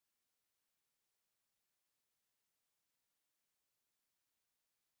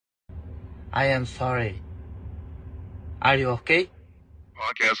I am sorry. Are you okay?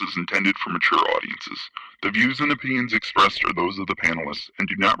 Podcast is intended for mature audiences. The views and opinions expressed are those of the panelists and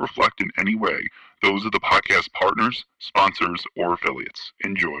do not reflect in any way those of the podcast partners, sponsors, or affiliates.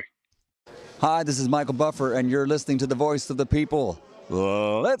 Enjoy. Hi, this is Michael Buffer, and you're listening to the Voice of the People.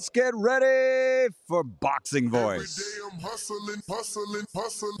 Let's get ready for Boxing Voice. Every day I'm hustling, hustling,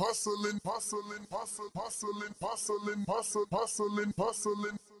 hustling, hustling, hustling, hustling, hustling, hustling, hustling,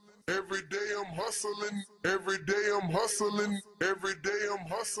 hustling. Every day I'm hustling, every day I'm hustling, every day I'm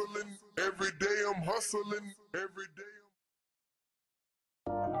hustling, every day I'm hustling, every day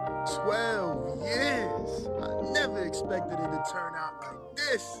I'm 12 years. I never expected it to turn out like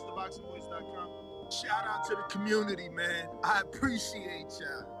this. TheBoxingVoice.com. Shout out to the community, man. I appreciate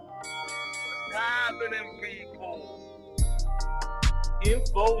y'all. Happening, people.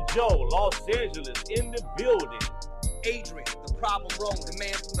 Info Joe, Los Angeles, in the building. Adrian, the problem wrong, the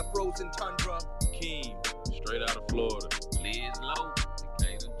man from the frozen tundra. Keem, straight out of Florida. Liz Lowe,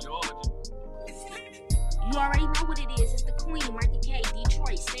 Decatur, Georgia. You already know what it is. It's the Queen, Martha K,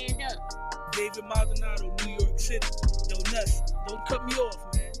 Detroit. Stand up. David Maldonado, New York City. Yo, Nuts, don't cut me off,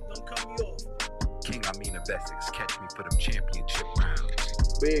 man. Don't cut me off. King Amin of Essex, catch me for them championship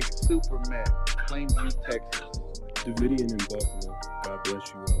rounds. Big Super Mac, Plainview, Texas. Davidian in Buffalo. God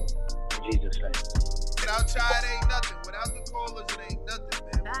bless you all. Jesus' name. Without Chad ain't nothing. Without the callers, it ain't nothing,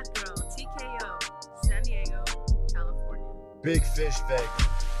 man. Bad Girl, TKO, San Diego, California. Big Fish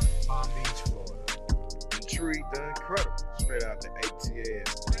Vegas, Palm Beach, Florida. Detroit, the Incredible, straight out the ATL.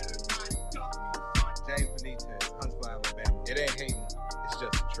 James Benitez, Huntsville, Alabama. It ain't hating, it's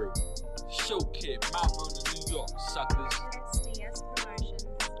just the truth. Show Kid, Mount Vernon, New York, suckers. SDS Promotions.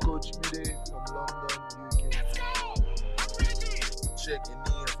 Coach Midday from London, UK. Let's go! I'm ready! Checking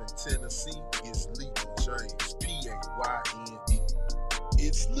in from Tennessee. It's legal, James. P-A-Y-N-E.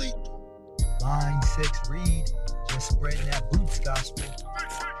 It's legal. Line 6 Reed, just spreading that boots gospel.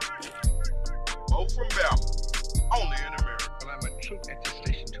 Mo from Bama, only in America. Well, I'm a true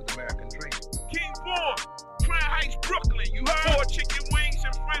attestation to the American dream. King Born, Crown Heights, Brooklyn. You heard? 4 chicken wings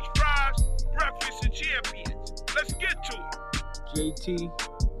and french fries, breakfast of champions. Let's get to it. JT,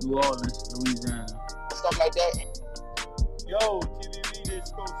 New Orleans, Louisiana. Stuff like that. Yo, TVV,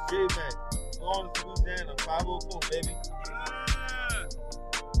 this Coach J-Man. New Orleans, Louisiana, 504, baby.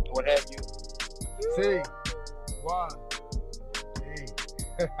 What have you? C. Y. E.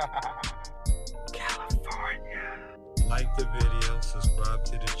 California. Like the video, subscribe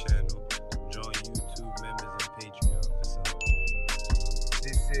to the channel, join YouTube members and Patreon for some.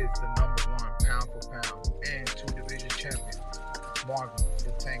 This is the #1 pound for pound and 2-division champion, Marvin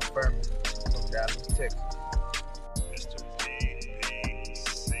the Tank Furman from Dallas, Texas. Mr.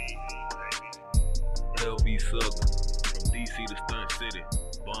 PBC, baby. LV Southern, from DC to Stunt City,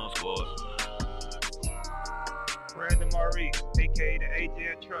 Bomb Squad. Brandon Maurice, a.k.a. the AJ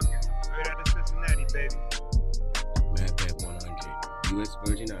Trucking, straight out of Cincinnati, baby. Madback 100, U.S.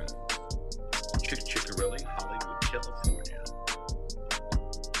 Virgin Islands. Chickarelli, Hollywood, California.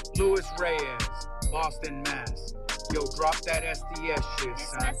 Louis Reyes, Boston, Mass. Yo, drop that SDS shit, This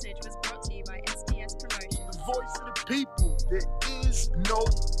son. message was brought to you by SDS Promotions. The voice of the people. There is no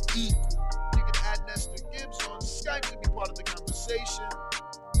equal. You can add Nestor Gibbs on Skype to be part of the conversation.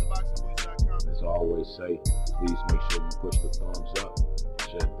 TheBoxingVoice.com. As I always say, please make sure you push the thumbs up.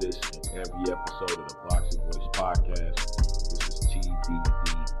 Share this in every episode of the Boxing Voice podcast. This is TBD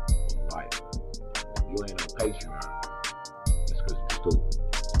for life. If you ain't on Patreon, that's because you're stupid.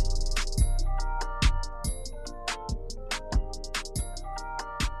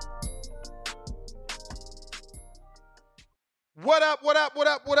 What up, what up, what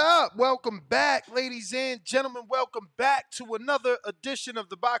up, what up? Welcome back, ladies and gentlemen. Welcome back to another edition of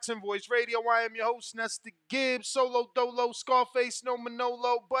the Boxing Voice Radio. I am your host, Nestor Gibbs, Solo Dolo, Scarface, no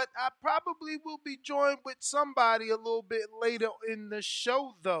Manolo. But I probably will be joined with somebody a little bit later in the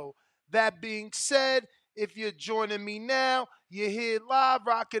show, though. That being said, if you're joining me now, you're here live,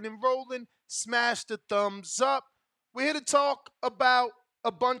 rocking and rolling, smash the thumbs up. We're here to talk about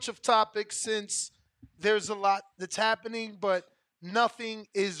a bunch of topics since there's a lot that's happening, but nothing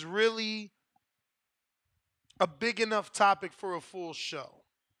is really a big enough topic for a full show.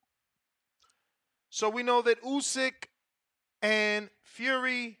 So we know that Usyk and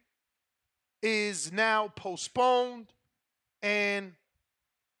Fury is now postponed, and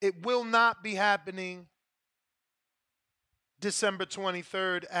it will not be happening December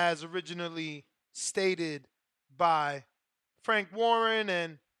 23rd as originally stated by Frank Warren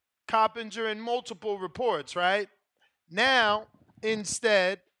and Coppinger and multiple reports, right? Now,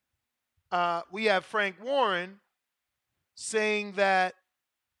 instead, we have Frank Warren saying that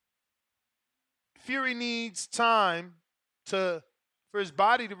Fury needs time for his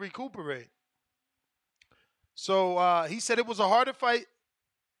body to recuperate. So he said it was a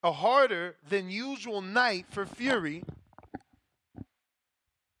harder than usual night for Fury.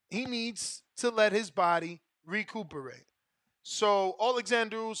 He needs to let his body recuperate. So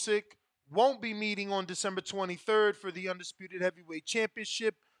Alexander Usyk won't be meeting on December 23rd for the Undisputed Heavyweight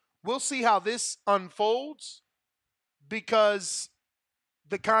Championship. We'll see how this unfolds because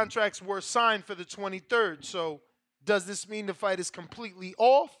the contracts were signed for the 23rd. So does this mean the fight is completely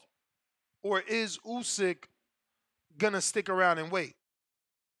off, or is Usyk going to stick around and wait?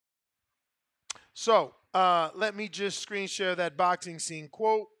 So let me just screen share that Boxing Scene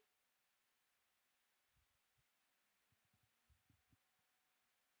quote.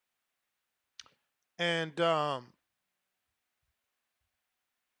 And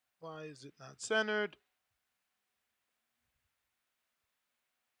why is it not centered?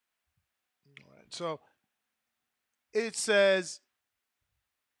 All right, so it says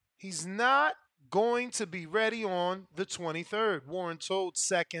he's not going to be ready on the 23rd, Warren told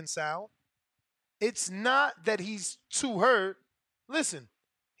Seconds Out. It's not that he's too hurt. Listen,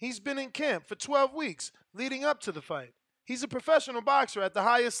 he's been in camp for 12 weeks leading up to the fight. He's a professional boxer at the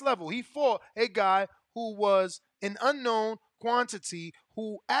highest level. He fought a guy who was an unknown quantity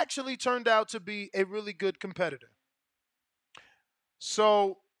who actually turned out to be a really good competitor.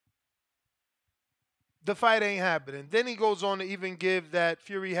 So the fight ain't happening. Then he goes on to even give that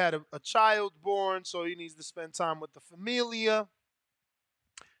Fury had a child born, so he needs to spend time with the familia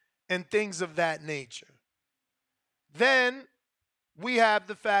and things of that nature. Then we have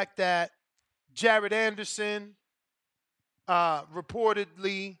the fact that Jared Anderson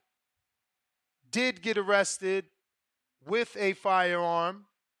reportedly did get arrested with a firearm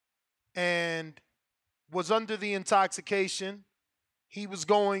and was under the intoxication. He was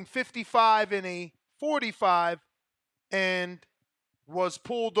going 55 in a 45 and was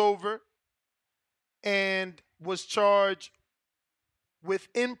pulled over and was charged with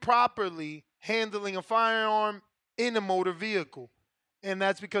improperly handling a firearm in a motor vehicle. And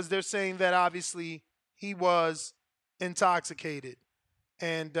that's because they're saying that obviously he was intoxicated.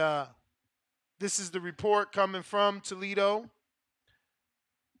 And this is the report coming from Toledo.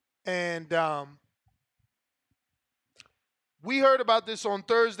 And we heard about this on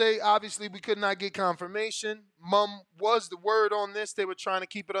Thursday. Obviously, we could not get confirmation. Mum was the word on this. They were trying to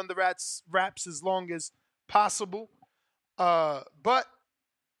keep it under wraps as long as possible. But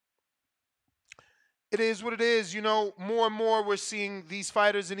it is what it is. You know, more and more we're seeing these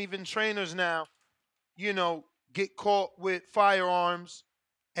fighters and even trainers now, you know, get caught with firearms.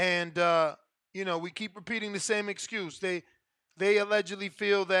 And, you know, we keep repeating the same excuse. They allegedly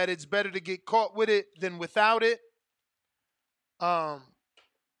feel that it's better to get caught with it than without it. To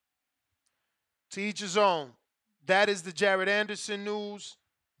each his own. That is the Jared Anderson news.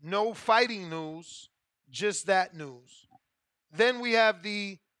 No fighting news, just that news. Then we have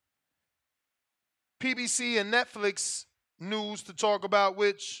the PBC and Netflix news to talk about,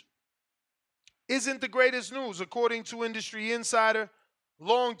 which isn't the greatest news. According to industry insider,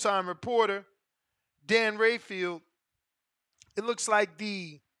 longtime reporter Dan Rayfield, it looks like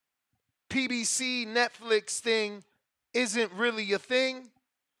the PBC Netflix thing isn't really a thing,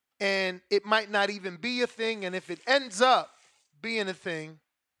 and it might not even be a thing. And if it ends up being a thing,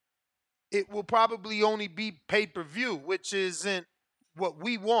 it will probably only be pay-per-view, which isn't what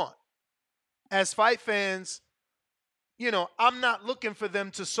we want. As fight fans, you know, I'm not looking for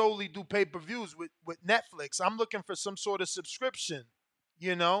them to solely do pay-per-views with Netflix. I'm looking for some sort of subscription,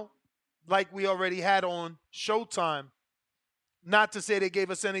 you know, like we already had on Showtime. Not to say they gave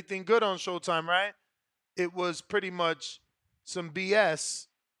us anything good on Showtime, right? It was pretty much some BS.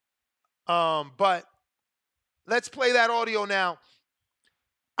 But let's play that audio now.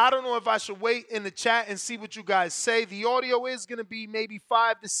 I don't know if I should wait in the chat and see what you guys say. The audio is going to be maybe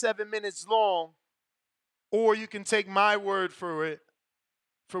 5 to 7 minutes long, or you can take my word for it,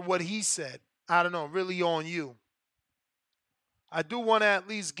 for what he said. I don't know, really on you. I do want to at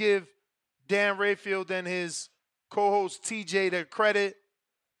least give Dan Rayfield and his co-host TJ their credit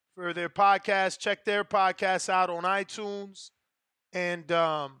for their podcast. Check their podcast out on iTunes. And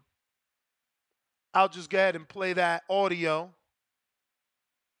I'll just go ahead and play that audio.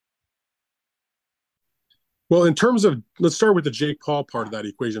 Well, in terms of, let's start with the Jake Paul part of that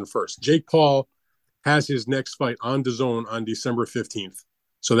equation first. Jake Paul has his next fight on DAZN on December 15th.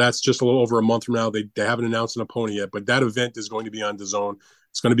 So that's just a little over a month from now. They haven't announced an opponent yet, but that event is going to be on DAZN.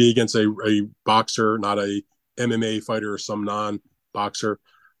 It's going to be against a boxer, not a MMA fighter or some non-boxer.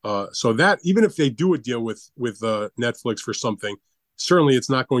 So that, even if they do a deal with Netflix for something, certainly it's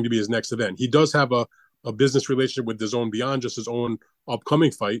not going to be his next event. He does have a business relationship with DAZN beyond just his own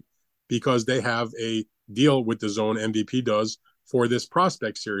upcoming fight, because they have a deal with DAZN, MVP does, for this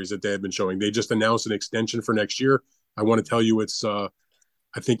prospect series that they have been showing. They just announced an extension for next year. I want to tell you it's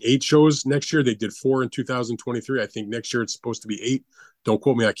I think 8 shows next year. They did 4 in 2023. I think next year it's supposed to be 8. Don't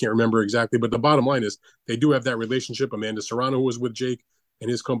quote me. I can't remember exactly. But the bottom line is they do have that relationship. Amanda Serrano was with Jake, and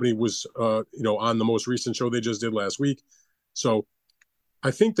his company was, on the most recent show they just did last week. So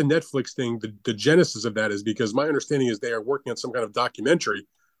I think the Netflix thing, the genesis of that is because my understanding is they are working on some kind of documentary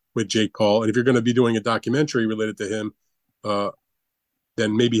with Jake Paul. And if you're going to be doing a documentary related to him,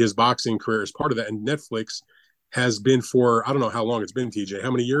 then maybe his boxing career is part of that. And Netflix has been for, I don't know how long it's been, TJ,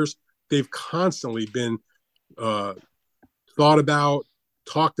 how many years? They've constantly been thought about,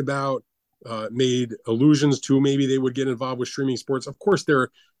 talked about, made allusions to maybe they would get involved with streaming sports. Of course, they're,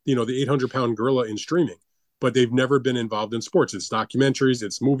 the 800-pound gorilla in streaming, but they've never been involved in sports. It's documentaries,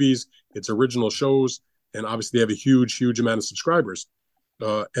 it's movies, it's original shows, and obviously they have a huge, huge amount of subscribers.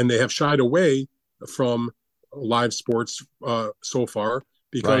 And they have shied away from live sports so far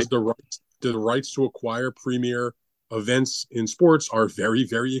because the rights to acquire premier events in sports are very,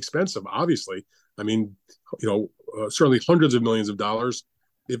 very expensive, obviously. I mean, certainly hundreds of millions of dollars,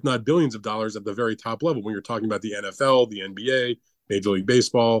 if not billions of dollars at the very top level when you're talking about the NFL, the NBA, Major League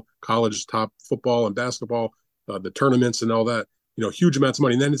Baseball, college top football and basketball, the tournaments and all that, huge amounts of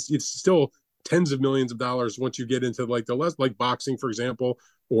money. And then it's still tens of millions of dollars once you get into like like boxing, for example,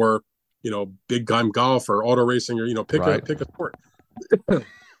 or, big time golf or auto racing or, pick a sport.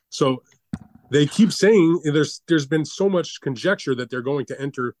 So they keep saying there's been so much conjecture that they're going to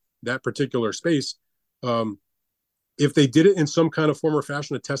enter that particular space. If they did it in some kind of form or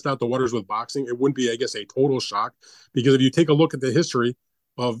fashion to test out the waters with boxing, it wouldn't be, I guess, a total shock. Because if you take a look at the history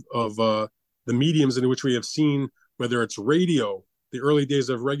of the mediums in which we have seen, whether it's radio, the early days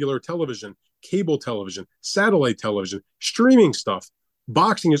of regular television, cable television, satellite television, streaming stuff,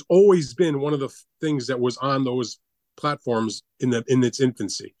 boxing has always been one of the things that was on those platforms in its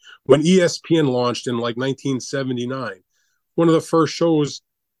infancy. When ESPN launched in like 1979, one of the first shows,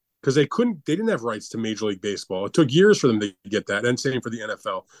 because they didn't have rights to Major League Baseball. It took years for them to get that, and same for the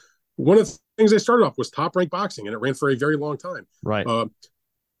NFL. One of the things they started off was Top Rank Boxing, and it ran for a very long time. Right.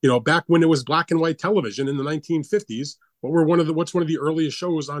 Back when it was black and white television in the 1950s, what's one of the earliest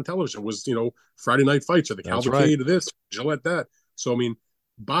shows on television was, Friday Night Fights or the Cavalcade of this, Gillette that. So, I mean,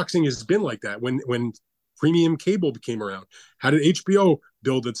 boxing has been like that. When premium cable came around, how did HBO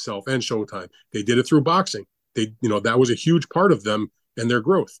build itself and Showtime? They did it through boxing. That was a huge part of them and their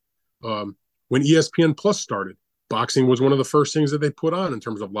growth. When ESPN Plus started, boxing was one of the first things that they put on in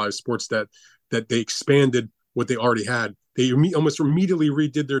terms of live sports that they expanded what they already had. They almost immediately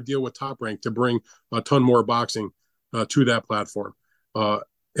redid their deal with Top Rank to bring a ton more boxing to that platform.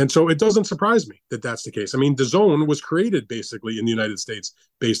 And so it doesn't surprise me that that's the case. I mean, DAZN was created basically in the United States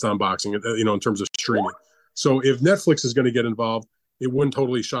based on boxing, in terms of streaming. So if Netflix is going to get involved, it wouldn't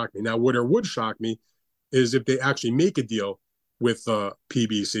totally shock me. Now, what would shock me is if they actually make a deal with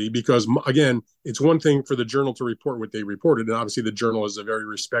PBC, because again, it's one thing for the Journal to report what they reported, and obviously the Journal is a very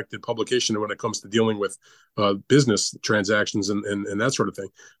respected publication when it comes to dealing with business transactions and that sort of thing.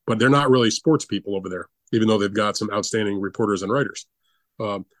 But they're not really sports people over there, even though they've got some outstanding reporters and writers.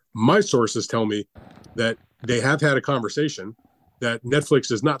 My sources tell me that they have had a conversation that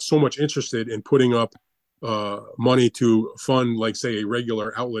Netflix is not so much interested in putting up money to fund, like, say, a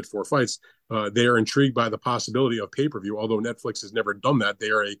regular outlet for fights. They are intrigued by the possibility of pay-per-view, although Netflix has never done that.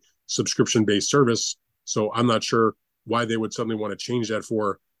 They are a subscription-based service, so I'm not sure why they would suddenly want to change that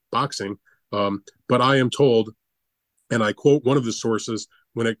for boxing. But I am told, and I quote one of the sources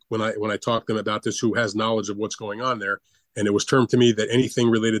when I talk to them about this, who has knowledge of what's going on there, and it was termed to me that anything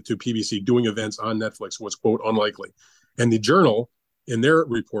related to PBC doing events on Netflix was, quote, unlikely. And the Journal, in their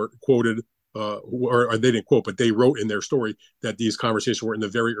report, quoted, or they didn't quote, but they wrote in their story that these conversations were in the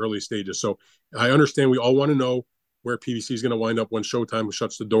very early stages. So I understand we all want to know where PBC is going to wind up when Showtime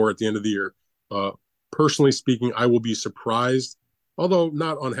shuts the door at the end of the year. Personally speaking, I will be surprised, although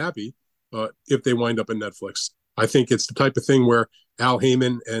not unhappy, if they wind up in Netflix. I think it's the type of thing where Al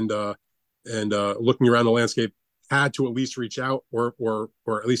Heyman and looking around the landscape had to at least reach out or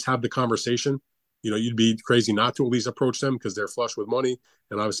at least have the conversation. You'd be crazy not to at least approach them because they're flush with money.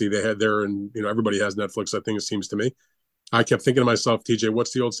 And obviously they had and everybody has Netflix, I think it seems to me. I kept thinking to myself, TJ,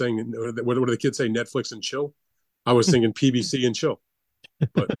 what's the old saying? What do the kids say? Netflix and chill? I was thinking PBC and chill.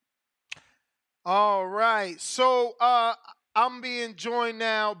 But all right. So I'm being joined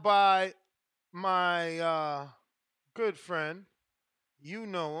now by my good friend. You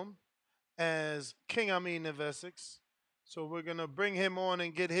know him as King Amin of Essex. So we're gonna bring him on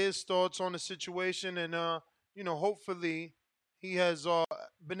and get his thoughts on the situation, and hopefully he has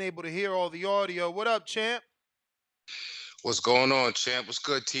been able to hear all the audio. What up, champ? What's going on, champ? What's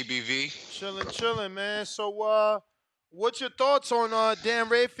good, TBV? Chilling, man. So what's your thoughts on Dan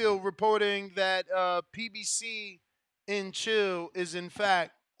Rayfield reporting that PBC in chill is in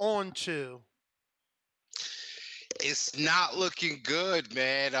fact on chill? It's not looking good,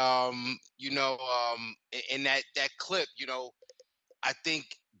 man. In that clip, I think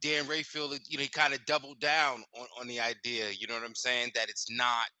Dan Rayfield, he kind of doubled down on the idea. You know what I'm saying? That it's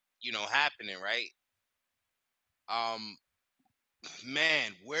not, happening, right?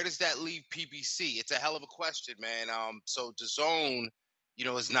 Man, where does that leave PBC? It's a hell of a question, man. So DAZN,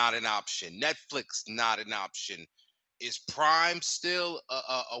 is not an option. Netflix not an option. Is Prime still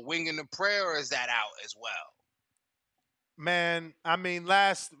a wing and a prayer, or is that out as well? Man, I mean,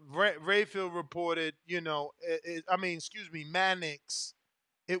 last Rayfield reported, Mannix,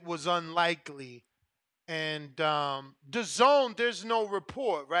 it was unlikely. And DAZN, there's no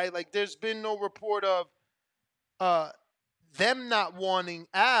report, right? Like, there's been no report of them not wanting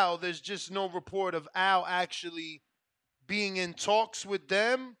Al. There's just no report of Al actually being in talks with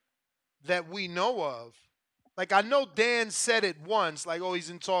them that we know of. Like, I know Dan said it once, like, oh,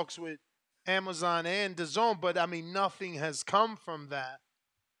 he's in talks with Amazon and DAZN, but I mean, nothing has come from that.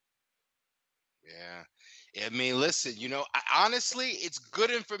 Yeah. I mean, listen, honestly, it's good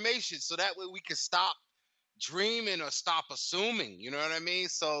information, so that way we can stop dreaming or stop assuming. You know what I mean?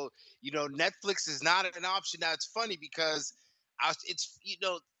 So, Netflix is not an option. Now, it's funny because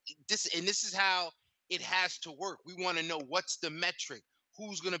this is how it has to work. We want to know what's the metric,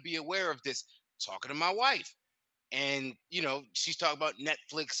 who's going to be aware of this. Talking to my wife, and she's talking about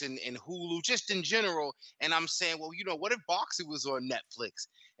Netflix and Hulu just in general, and I'm saying, well, what if boxing was on Netflix?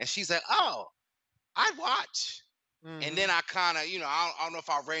 And she's like, oh, I'd watch. And then I kind of, I don't know if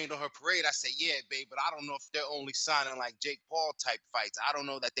I rained on her parade. I say, yeah, babe, but I don't know if they're only signing like Jake Paul type fights. I don't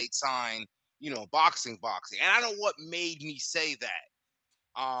know that they'd sign, boxing. And I don't know what made me say that.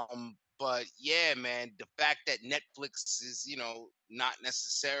 But yeah, man, the fact that Netflix is, not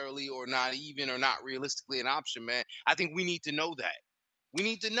necessarily or not even or not realistically an option, man, I think we need to know that. We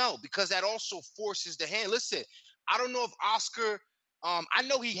need to know, because that also forces the hand. Listen, I don't know if Oscar, I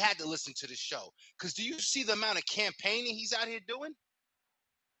know he had to listen to the show, because do you see the amount of campaigning he's out here doing?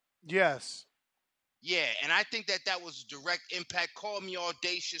 Yes. Yeah, and I think that was a direct impact. Call me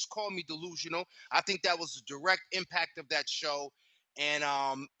audacious, call me delusional. I think that was a direct impact of that show. And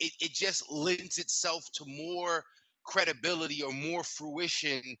it just lends itself to more credibility or more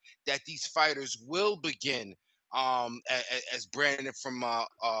fruition that these fighters will begin, as Brandon from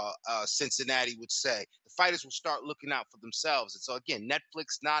Cincinnati would say. The fighters will start looking out for themselves. And so, again,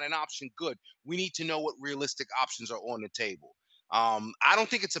 Netflix, not an option. Good. We need to know what realistic options are on the table. I don't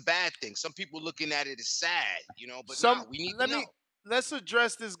think it's a bad thing. Some people looking at it as sad, but we need to know. Let's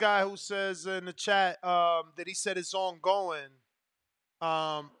address this guy who says in the chat that he said it's ongoing.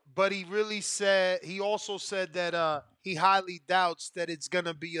 But he also said that he highly doubts that it's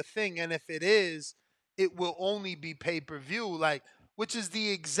gonna be a thing, and if it is, it will only be pay-per-view, like, which is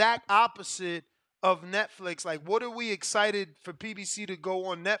the exact opposite of Netflix. Like, what are we excited for PBC to go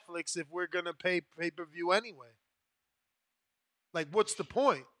on Netflix if we're gonna pay pay-per-view anyway? Like, what's the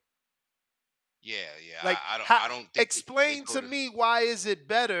point? Yeah. Like, I don't think explain to me, why is it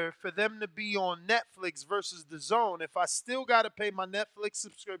better for them to be on Netflix versus DAZN if I still got to pay my Netflix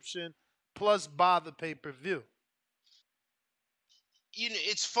subscription plus buy the pay-per-view?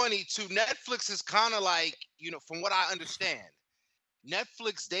 It's funny too. Netflix is kind of like, from what I understand,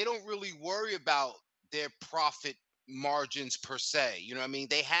 Netflix, they don't really worry about their profit margins per se. You know what I mean?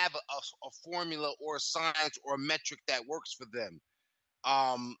 They have a formula or a science or a metric that works for them.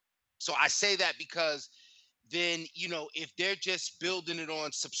 So I say that because then, if they're just building it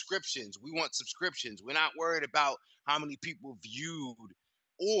on subscriptions, we want subscriptions. We're not worried about how many people viewed,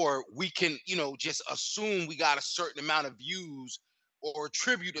 or we can, just assume we got a certain amount of views or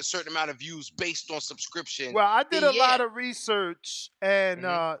attribute a certain amount of views based on subscription. Well, I did a lot of research, and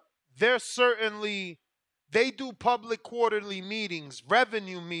they do public quarterly meetings,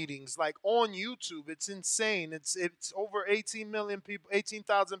 revenue meetings, like on YouTube. It's insane. It's over 18 million people,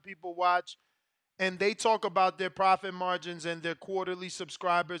 18,000 people watch, and they talk about their profit margins and their quarterly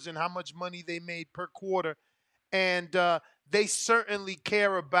subscribers and how much money they made per quarter. And they certainly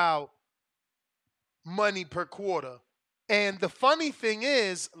care about money per quarter. And the funny thing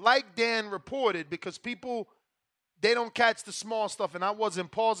is, like Dan reported, because people, they don't catch the small stuff, and I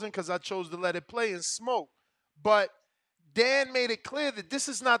wasn't pausing because I chose to let it play and smoke. But Dan made it clear that this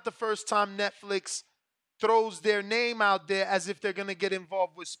is not the first time Netflix throws their name out there as if they're going to get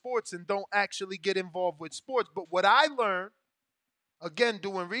involved with sports and don't actually get involved with sports. But what I learned, again,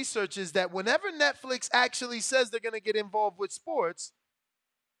 doing research, is that whenever Netflix actually says they're going to get involved with sports,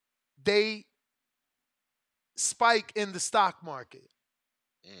 they spike in the stock market.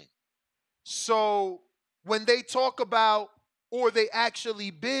 So when they talk about, or they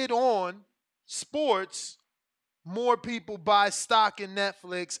actually bid on sports, more people buy stock in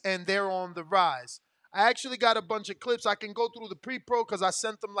Netflix and they're on the rise. I actually got a bunch of clips. I can go through the pre-pro because I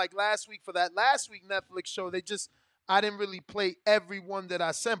sent them like last week for that last week Netflix show. I didn't really play every one that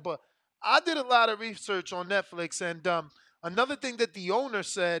I sent, but I did a lot of research on Netflix. And another thing that the owner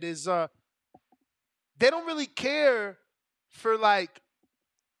said is they don't really care for like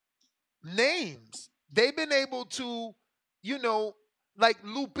names. They've been able to, like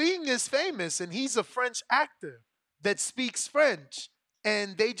Lupin is famous and he's a French actor that speaks French,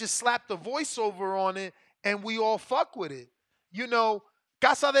 and they just slapped the voiceover on it and we all fuck with it.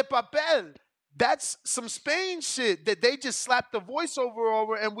 Casa de Papel, that's some Spain shit that they just slapped the voiceover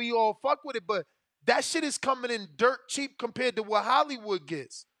over and we all fuck with it, but that shit is coming in dirt cheap compared to what Hollywood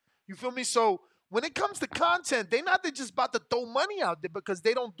gets. You feel me? So when it comes to content, they're just about to throw money out there because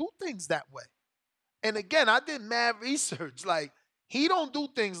they don't do things that way. And again, I did mad research. Like, he don't do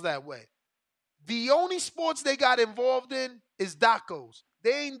things that way. The only sports they got involved in is docos.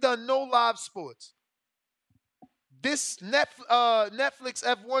 They ain't done no live sports. This Netflix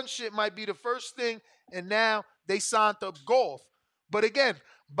F1 shit might be the first thing, and now they signed up golf. But again,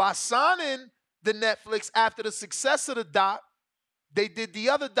 by signing the Netflix after the success of the doc, they did the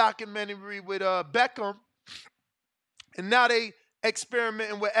other documentary with Beckham, and now they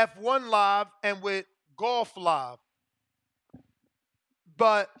experimenting with F1 Live and with Golf Live.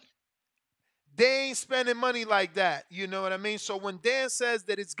 But they ain't spending money like that. You know what I mean? So when Dan says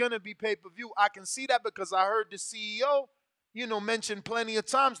that it's going to be pay-per-view, I can see that because I heard the CEO, mention plenty of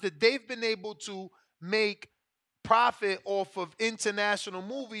times that they've been able to make profit off of international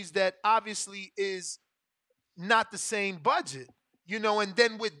movies that obviously is not the same budget. And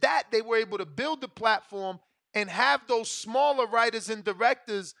then with that, they were able to build the platform and have those smaller writers and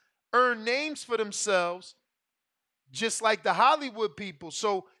directors earn names for themselves, just like the Hollywood people.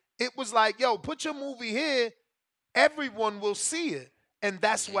 So it was like, yo, put your movie here, everyone will see it. And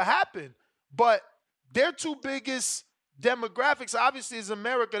that's what happened. But their two biggest demographics, obviously, is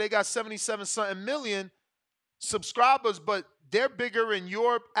America. They got 77-something million subscribers, but they're bigger in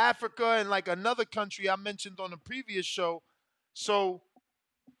Europe, Africa, and like another country I mentioned on the previous show. So,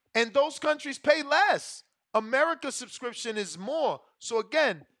 and those countries pay less. America's subscription is more. So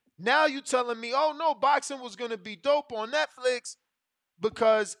again, now you telling me, oh no, boxing was going to be dope on Netflix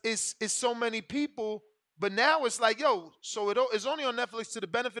because it's so many people. But now it's like, yo, so it's only on Netflix to the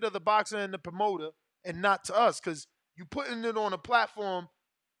benefit of the boxer and the promoter and not to us, because you putting it on a platform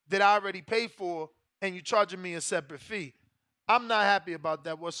that I already pay for and you charging me a separate fee. I'm not happy about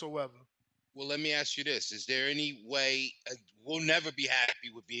that whatsoever. Well, let me ask you this. Is there any way, we'll never be happy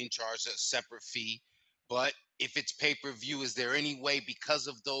with being charged a separate fee, but if it's pay-per-view, is there any way, because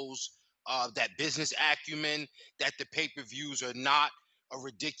of those, that business acumen, that the pay-per-views are not a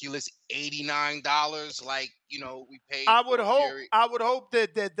ridiculous $89 like, we paid I would for hope Fury? I would hope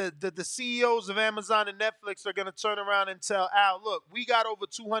that the CEOs of Amazon and Netflix are going to turn around and tell Al, look, we got over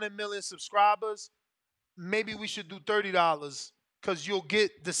 200 million subscribers. Maybe we should do $30 because you'll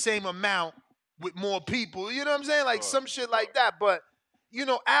get the same amount with more people. You know what I'm saying? Like some shit like that. But,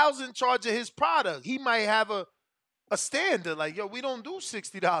 Al's in charge of his product. He might have a standard. Like, yo, we don't do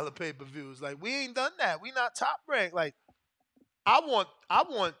 $60 pay-per-views. Like, we ain't done that. We not top ranked. Like, I want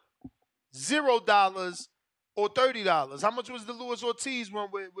 $0 or $30. How much was the Luis Ortiz one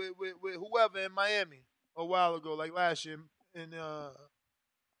with whoever in Miami a while ago, like last year?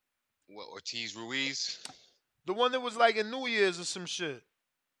 What, Ortiz Ruiz? The one that was like in New Year's or some shit.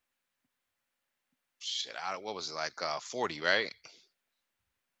 Shit, what was it, like 40, right?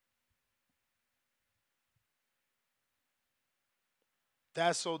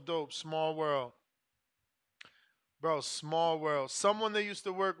 That's so dope. Small world. Bro, small world. Someone that used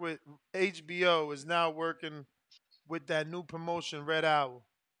to work with HBO is now working with that new promotion, Red Owl.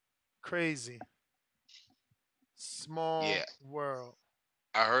 Crazy. Small world.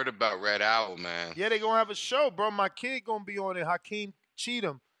 I heard about Red Owl, man. Yeah, they gonna have a show, bro. My kid gonna be on it, Hakeem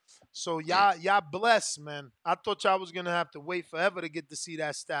Cheatham. So y'all blessed, man. I thought y'all was gonna have to wait forever to get to see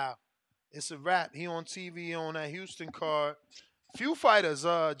that style. It's a wrap. He on TV on that Houston card. Few fighters,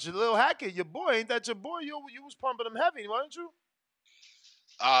 Jalil Hackett, your boy, ain't that your boy? You was pumping him heavy, weren't you?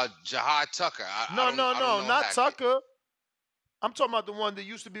 Jihad Tucker. No, not Tucker. I'm talking about the one that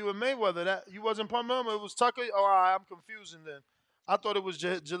used to be with Mayweather. That you wasn't pumping him. It was Tucker. Oh, all right, I'm confusing then. I thought it was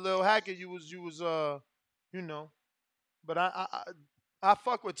Jalil Hackett. You know. But I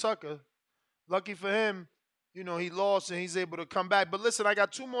fuck with Tucker. Lucky for him, he lost and he's able to come back. But listen, I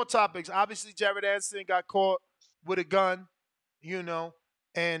got two more topics. Obviously, Jared Anderson got caught with a gun, you know,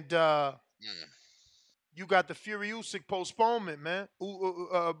 and you got the Fury-Usyk postponement, man.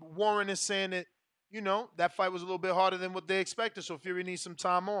 Warren is saying that, that fight was a little bit harder than what they expected, so Fury needs some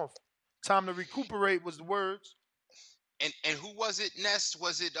time off. Time to recuperate was the words. And who was it, Ness?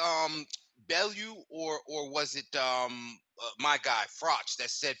 Was it Bellew or was it my guy Froch that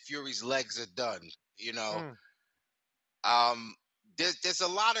said Fury's legs are done? There's a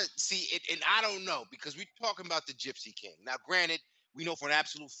lot of and I don't know, because we're talking about the Gypsy King. Now, granted, we know for an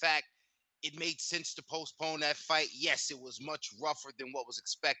absolute fact it made sense to postpone that fight. Yes, it was much rougher than what was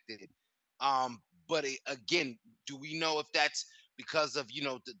expected. But again, do we know if that's because of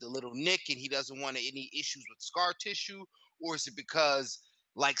the little nick and he doesn't want any issues with scar tissue, or is it because,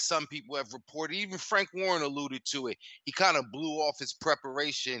 like some people have reported, even Frank Warren alluded to it, he kind of blew off his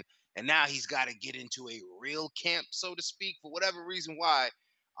preparation and now he's got to get into a real camp, so to speak, for whatever reason why.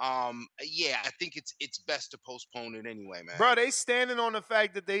 Yeah, I think it's best to postpone it anyway, man. Bro, they standing on the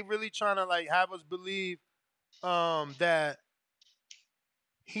fact that they really trying to have us believe that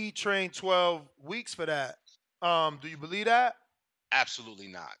he trained 12 weeks for that. Do you believe that? Absolutely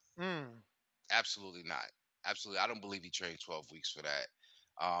not. Absolutely not. Absolutely. I don't believe he trained 12 weeks for that.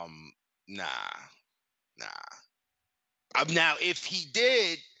 Nah. Now, if he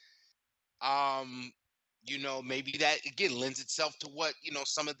did, maybe that again lends itself to what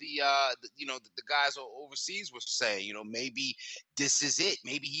some of the guys overseas were saying. Maybe this is it.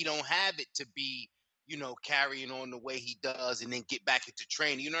 Maybe he don't have it to be carrying on the way he does and then get back into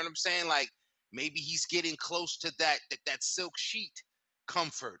training. You know what I'm saying? Like maybe he's getting close to that silk sheet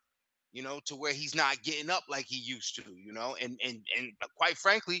comfort, to where he's not getting up like he used to. And quite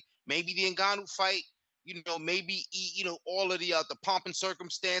frankly, maybe the Ngannou fight, maybe all of the pomp and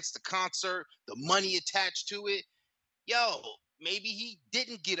circumstance, the concert, the money attached to it. Maybe he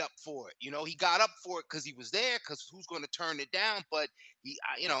didn't get up for it. He got up for it because he was there. Because who's going to turn it down? But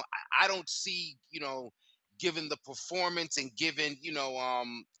I don't see, given the performance and given,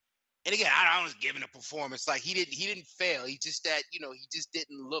 and again, I was giving a performance like he didn't fail. He just he just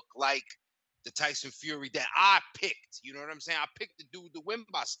didn't look like the Tyson Fury that I picked. You know what I'm saying? I picked the dude to win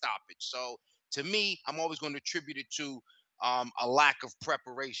by stoppage. So to me, I'm always going to attribute it to a lack of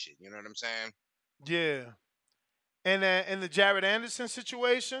preparation. You know what I'm saying? Yeah. And in the Jared Anderson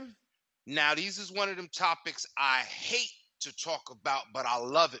situation? Now, these is one of them topics I hate to talk about, but I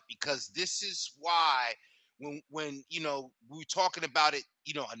love it because this is why when we were talking about it,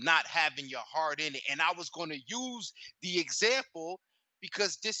 not having your heart in it. And I was going to use the example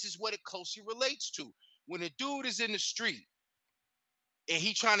because this is what it closely relates to. When a dude is in the street and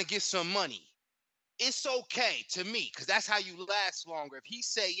he trying to get some money, it's okay to me because that's how you last longer. If he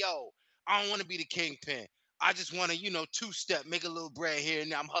say, yo, I don't want to be the kingpin. I just want to, two-step, make a little bread here and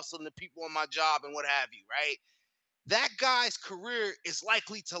now. I'm hustling the people on my job and what have you, right? That guy's career is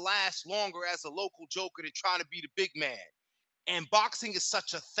likely to last longer as a local joker than trying to be the big man. And boxing is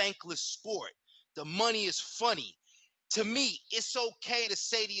such a thankless sport. The money is funny. To me, it's okay to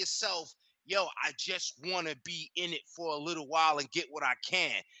say to yourself, yo, I just want to be in it for a little while and get what I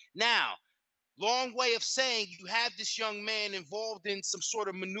can. Now, long way of saying you have this young man involved in some sort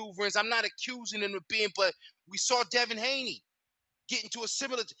of maneuverings. I'm not accusing him of being, but we saw Devin Haney get into a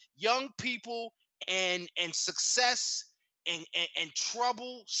similar young people and success and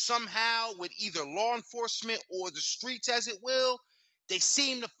trouble somehow with either law enforcement or the streets, as it will. They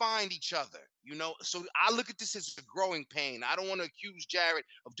seem to find each other, So I look at this as a growing pain. I don't want to accuse Jared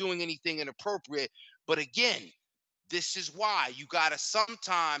of doing anything inappropriate, but again, this is why you got to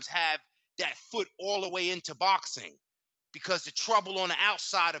sometimes have that foot all the way into boxing because the trouble on the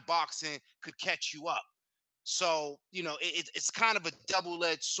outside of boxing could catch you up. So, it's kind of a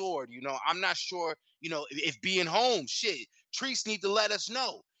double-edged sword. I'm not sure, if being home, shit, Treese need to let us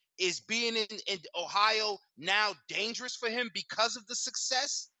know. Is being in Ohio now dangerous for him because of the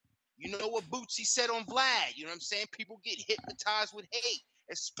success? You know what Bootsy said on Vlad, you know what I'm saying? People get hypnotized with hate,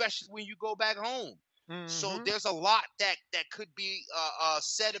 especially when you go back home. So there's a lot that could be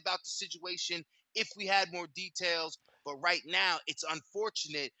said about the situation if we had more details. But right now, it's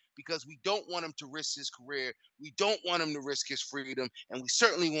unfortunate because we don't want him to risk his career. We don't want him to risk his freedom. And we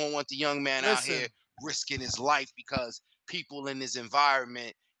certainly won't want the young man out here risking his life because people in his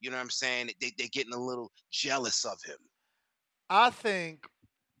environment, you know what I'm saying, they're getting a little jealous of him. I think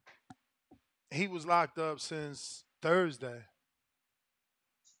he was locked up since Thursday.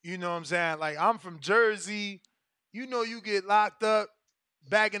 You know what I'm saying? Like, I'm from Jersey. You know, you get locked up.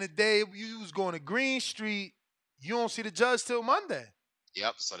 Back in the day, you was going to Green Street. You don't see the judge till Monday.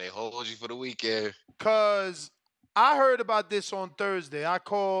 Yep. So they hold you for the weekend. Cause I heard about this on Thursday. I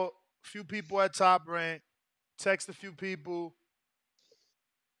called a few people at Top Rank, text a few people.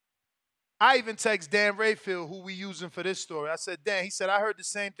 I even text Dan Rayfield, who we using for this story. I said, Dan, he said, I heard the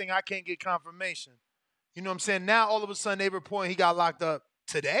same thing. I can't get confirmation. You know what I'm saying? Now all of a sudden they reporting he got locked up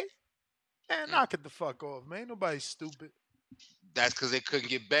today? Man, knock it the fuck off, man. Nobody's stupid. That's because they couldn't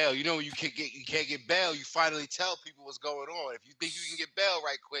get bail. You know, when you can't get bail, you finally tell people what's going on. If you think you can get bail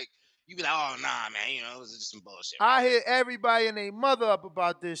right quick, you be like, oh nah, man, you know, it was just some bullshit. I hit everybody and their mother up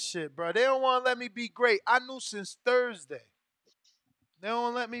about this shit, bro. They don't want to let me be great. I knew since Thursday. They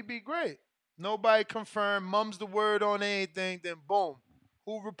don't let me be great. Nobody confirmed. Mum's the word on anything. Then boom.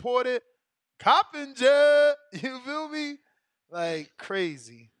 Who reported? Coppinger. You feel me? Like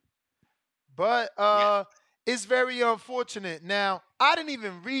crazy. But it's very unfortunate. Now, I didn't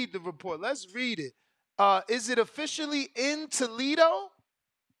even read the report. Let's read it. Is it officially in Toledo?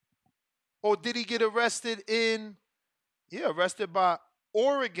 Or did he get arrested arrested by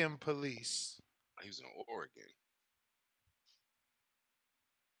Oregon police? He was in Oregon.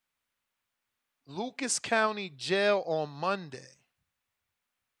 Lucas County Jail on Monday.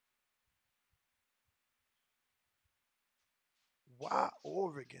 Why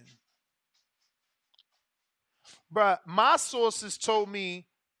Oregon? Bruh, my sources told me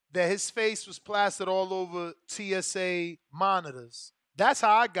that his face was plastered all over TSA monitors. That's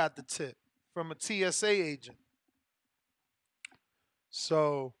how I got the tip, from a TSA agent.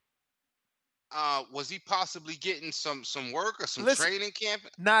 So, was he possibly getting some work or some training camp?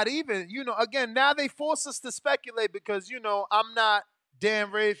 Not even. You know, again, now they force us to speculate because, you know, I'm not Dan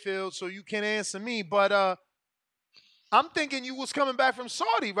Rayfield, so you can't answer me. But I'm thinking you was coming back from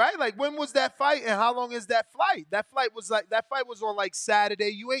Saudi, right? Like, when was that fight and how long is that flight? That flight was on like Saturday.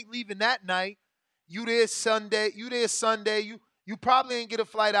 You ain't leaving that night. You there Sunday. You probably ain't get a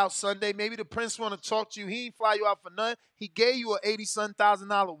flight out Sunday. Maybe the prince want to talk to you. He ain't fly you out for nothing. He gave you a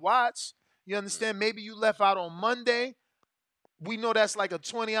 $80,000 watch. You understand? Maybe you left out on Monday. We know that's like a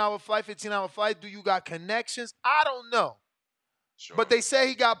 20-hour flight, 15-hour flight. Do you got connections? I don't know. Sure. But they say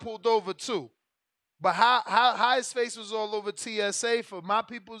he got pulled over too. But how his face was all over TSA for my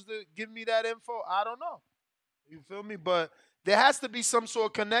peoples to give me that info, I don't know. You feel me? But there has to be some sort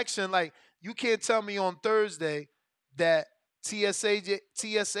of connection. Like, you can't tell me on Thursday that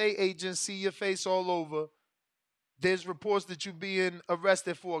TSA agents see your face all over. There's reports that you being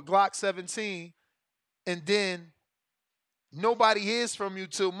arrested for a Glock 17, and then nobody hears from you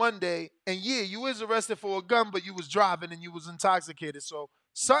till Monday. And yeah, you was arrested for a gun, but you was driving and you was intoxicated. So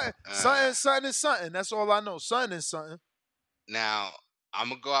something is something. That's all I know. Something is something. Now, I'm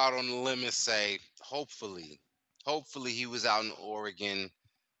gonna go out on the limb and say, hopefully he was out in Oregon,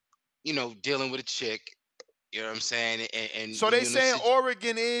 you know, dealing with a chick. You know what I'm saying? And so they saying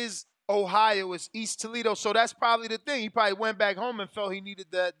Oregon is Ohio, it's East Toledo. So that's probably the thing. He probably went back home and felt he needed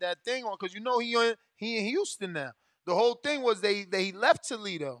that thing on, because you know he in Houston now. The whole thing was they left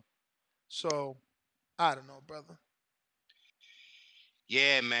Toledo. So I don't know, brother.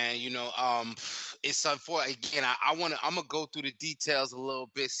 Yeah, man. You know, it's unfortunate. Again, I'm gonna go through the details a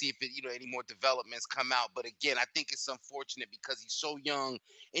little bit, see if any more developments come out. But again, I think it's unfortunate because he's so young,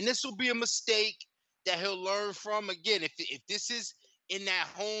 and this will be a mistake that he'll learn from. Again, if this is in that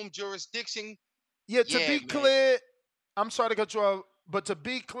home jurisdiction, to be clear, I'm sorry to cut you off, but to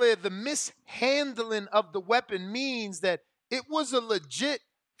be clear, the mishandling of the weapon means that it was a legit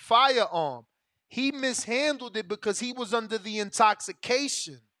firearm. He mishandled it because he was under the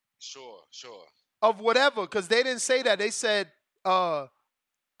intoxication. Sure. Of whatever, because they didn't say that. They said, I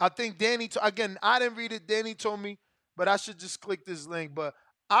think Danny, again, I didn't read it. Danny told me, but I should just click this link. But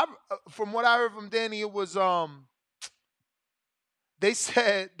from what I heard from Danny, it was, they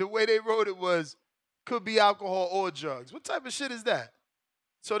said the way they wrote it was, could be alcohol or drugs. What type of shit is that?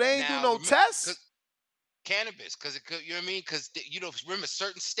 So they ain't do no tests? Cannabis, because it could, you know what I mean? Because, remember,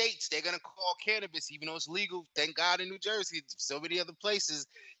 certain states, they're going to call cannabis, even though it's legal. Thank God in New Jersey, so many other places,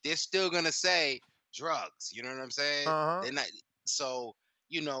 they're still going to say drugs. You know what I'm saying? They're not. So,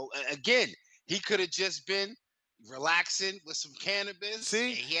 again, he could have just been relaxing with some cannabis. See,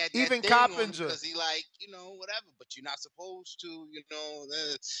 and he had even that Coppinger, because he whatever. But you're not supposed to.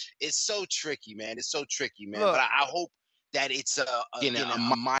 It's so tricky, man. It's so tricky, man. Look, but I hope that it's a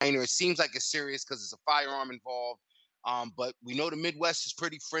minor. It seems like it's serious because there's a firearm involved. But we know the Midwest is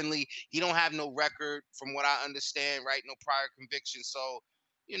pretty friendly. He don't have no record, from what I understand, right? No prior conviction. So,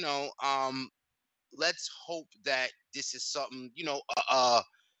 let's hope that this is something,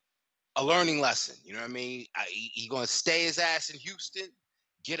 a learning lesson. You know what I mean? He gonna stay his ass in Houston,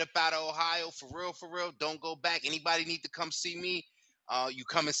 get up out of Ohio for real, for real. Don't go back. Anybody need to come see me? You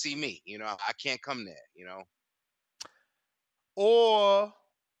come and see me. You know, I can't come there. You know, Or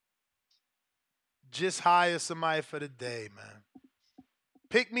just hire somebody for the day, man.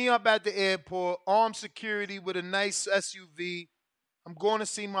 Pick me up at the airport, armed security with a nice SUV. I'm going to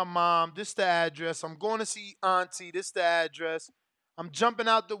see my mom. This the address. I'm going to see auntie. This the address. I'm jumping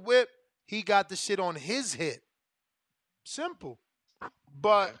out the whip. He got the shit on his hip. Simple.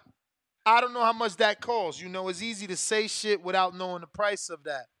 But I don't know how much that costs. You know, it's easy to say shit without knowing the price of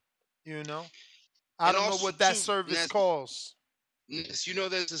that. You know, I and don't know also what that too, service Ness, costs. you know,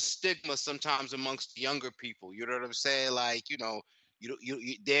 there's a stigma sometimes amongst younger people. You know what I'm saying? Like, you know, they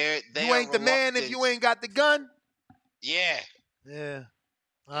You are ain't the man if reluctant. you ain't got the gun. Yeah, Yeah,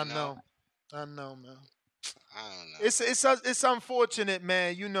 I you know, know. I know, man. I don't know. It's unfortunate,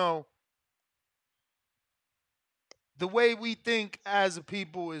 man. You know, the way we think as a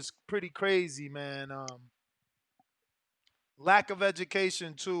people is pretty crazy, man. Lack of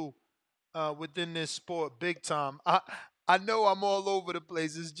education too within this sport, big time. I know I'm all over the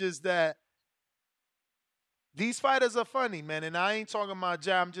place. It's just that these fighters are funny, man, and I ain't talking about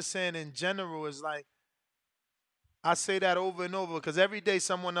Jai. I'm just saying in general. It's like I say that over and over because every day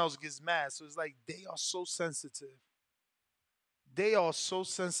someone else gets mad. So it's like they are so sensitive. They are so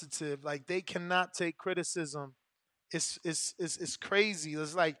sensitive. Like they cannot take criticism. It's crazy.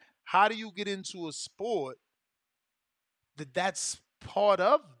 It's like how do you get into a sport that's part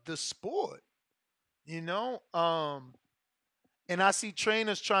of the sport? You know, and I see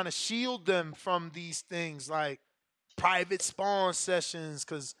trainers trying to shield them from these things like private spawn sessions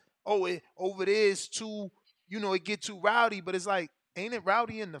because over there is too, you know, it get too rowdy, but it's like, ain't it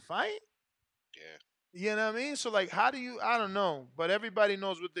rowdy in the fight? Yeah. You know what I mean? So like, how do you? I don't know, but everybody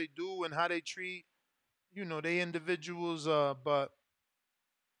knows what they do and how they treat, you know, they individuals. But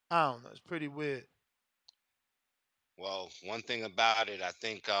I don't know. It's pretty weird. Well, one thing about it, I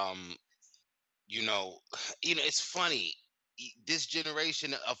think, you know, it's funny. This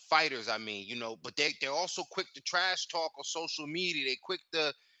generation of fighters, I mean, you know, but they're also quick to trash talk on social media. They quick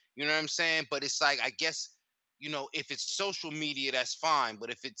to, you know what I'm saying? But it's like, I guess, you know, if it's social media, that's fine.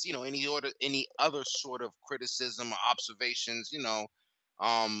 But if it's, you know, any other sort of criticism or observations,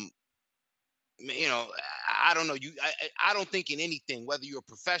 um, you know, I don't know. I don't think in anything, whether you're a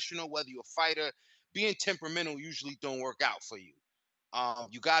professional, whether you're a fighter, being temperamental usually don't work out for you.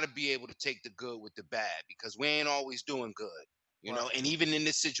 You got to be able to take the good with the bad because we ain't always doing good, you know. Right. And even in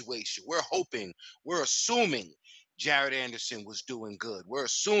this situation, we're assuming Jared Anderson was doing good. We're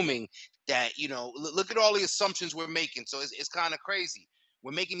assuming that, you know, look at all the assumptions we're making. So it's kind of crazy.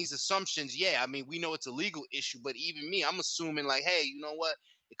 We're making these assumptions. Yeah, I mean, we know it's a legal issue, but even me, I'm assuming like, hey, you know what?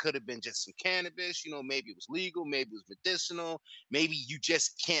 It could have been just some cannabis. You know, maybe it was legal, maybe it was medicinal. Maybe you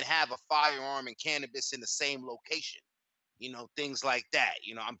just can't have a firearm and cannabis in the same location, you know, things like that.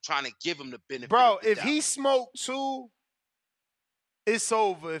 You know, I'm trying to give him the benefit of Bro, the if doubt. he smoked too, it's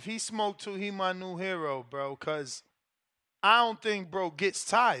over. If he smoked too, he my new hero, bro. Cause I don't think bro gets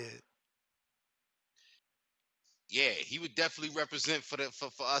tired. Yeah, he would definitely represent for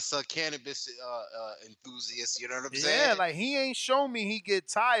us cannabis enthusiasts. You know what I'm Yeah, saying? like he ain't show me he get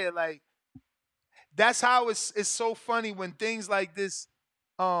tired. Like that's how it's so funny when things like this,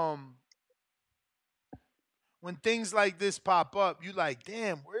 um, when things like this pop up, you like,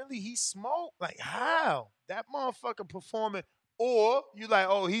 damn, really he smoked? Like how? That motherfucker performing. Or you like,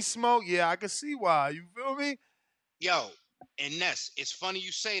 oh, he smoked? Yeah, I can see why. You feel me? Yo, and Ness, it's funny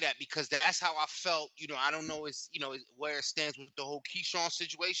you say that because that's how I felt. You know, I don't know where it stands with the whole Keyshawn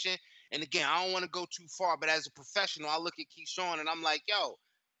situation. And again, I don't want to go too far, but as a professional, I look at Keyshawn and I'm like, yo,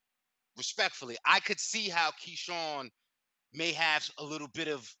 respectfully, I could see how Keyshawn may have a little bit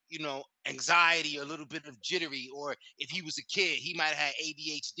of, you know, anxiety, a little bit of jittery, or if he was a kid, he might have had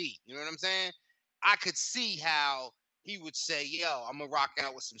ADHD. You know what I'm saying? I could see how he would say, yo, I'm gonna rock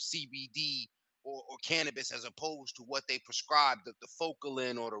out with some CBD or cannabis as opposed to what they prescribe, the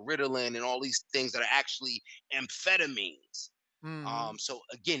Focalin or the Ritalin and all these things that are actually amphetamines. Mm-hmm. So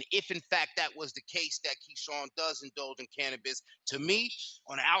again, if in fact that was the case that Keyshawn does indulge in cannabis, to me,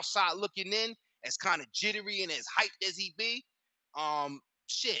 on the outside looking in, as kind of jittery and as hyped as he be,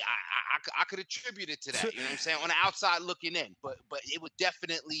 shit, I could attribute it to that. You know what I'm saying? On the outside looking in, but it would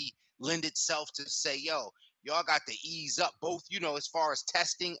definitely lend itself to say, yo, y'all got to ease up, both, you know, as far as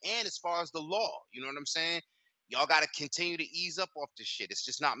testing and as far as the law. You know what I'm saying? Y'all got to continue to ease up off this shit. It's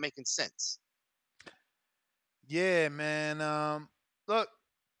just not making sense. Yeah, man. Look,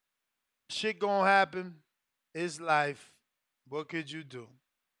 shit gonna happen. It's life. What could you do?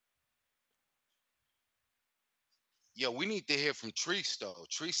 Yo, we need to hear from Treese though.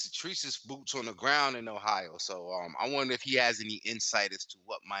 Treese's boots on the ground in Ohio. So I wonder if he has any insight as to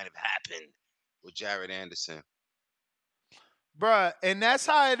what might have happened with Jared Anderson. Bruh, and that's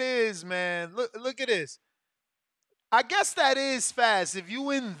how it is, man. Look at this. I guess that is fast if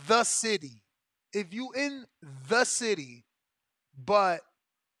you in the city. If you in the city, but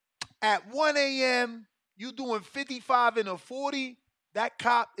at 1 a.m. you doing 55 and a 40, that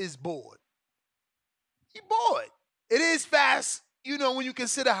cop is bored. He bored. It is fast, when you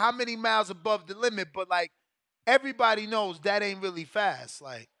consider how many miles above the limit, but like everybody knows that ain't really fast.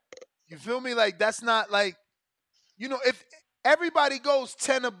 Like, you feel me? Like, that's not like, if everybody goes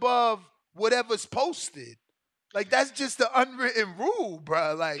 10 above whatever's posted, like that's just the unwritten rule,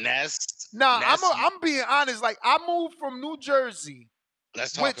 bro. Like, I'm being honest. Like, I moved from New Jersey.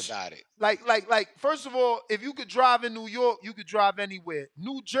 Let's talk about it. Like, first of all, if you could drive in New York, you could drive anywhere.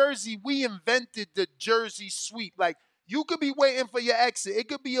 New Jersey, we invented the Jersey sweep. Like, you could be waiting for your exit. It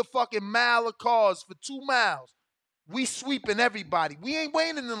could be a fucking mile of cars for 2 miles. We sweeping everybody. We ain't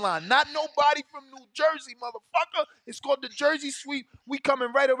waiting in the line. Not nobody from New Jersey, motherfucker. It's called the Jersey sweep. We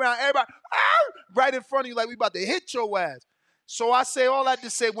coming right around everybody, right in front of you like we about to hit your ass. So I say all that to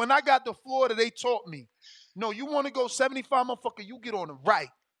say, when I got to Florida, they taught me, no, you want to go 75, motherfucker, you get on the right.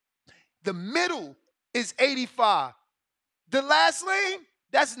 The middle is 85. The last lane,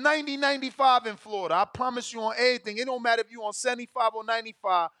 that's 90, 95 in Florida. I promise you on everything. It don't matter if you on 75 or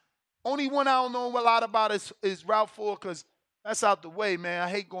 95. Only one I don't know a lot about is Route 4 because that's out the way, man. I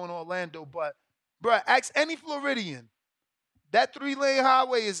hate going to Orlando. But, bruh, ask any Floridian. That 3-lane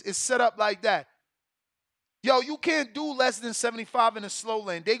highway is set up like that. Yo, you can't do less than 75 in a slow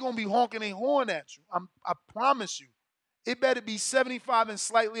lane. They going to be honking their horn at you. I promise you. It better be 75 and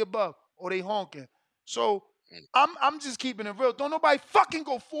slightly above or they honking. So I'm just keeping it real. Don't nobody fucking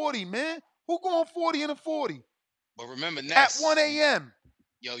go 40, man. Who going 40 in a 40? But remember, Ness, at 1 a.m.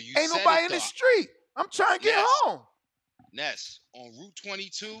 Yo, you ain't said nobody it, in the though. street. I'm trying to get home. Ness, on Route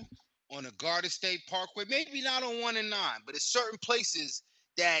 22, on the Garden State Parkway, maybe not on 1 and 9, but it's certain places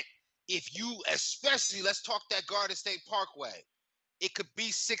that if you, especially, let's talk that Garden State Parkway, it could be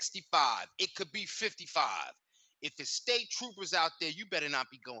 65. It could be 55. If it's state troopers out there, you better not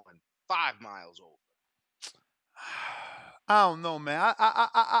be going 5 miles over. I don't know, man.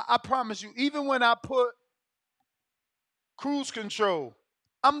 I promise you, even when I put cruise control,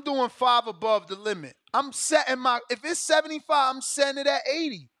 I'm doing 5 above the limit. I'm setting if it's 75, I'm setting it at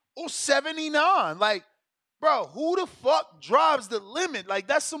 80 or 79. Like, bro, who the fuck drives the limit? Like,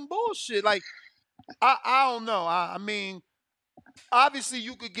 that's some bullshit. Like, I don't know. I mean, obviously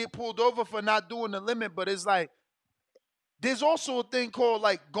you could get pulled over for not doing the limit, but it's like, there's also a thing called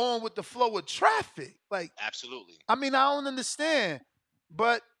like going with the flow of traffic. Like, absolutely. I mean, I don't understand.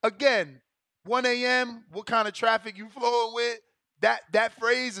 But again, 1 a.m., what kind of traffic you flowing with? That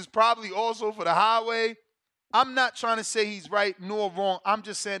phrase is probably also for the highway. I'm not trying to say he's right nor wrong. I'm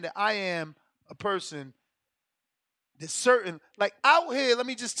just saying that I am a person that's certain. Like, out here, let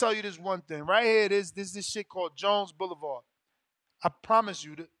me just tell you this one thing. Right here, there's this shit called Jones Boulevard. I promise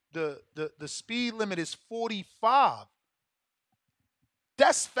you, the speed limit is 45.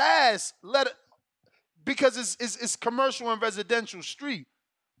 That's fast. Because it's commercial and residential street.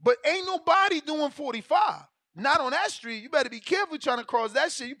 But ain't nobody doing 45. Not on that street. You better be careful trying to cross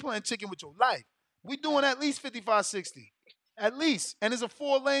that shit. You playing chicken with your life. We doing at least 55, 60. At least. And it's a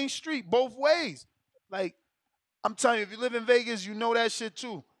 4-lane street both ways. Like, I'm telling you, if you live in Vegas, you know that shit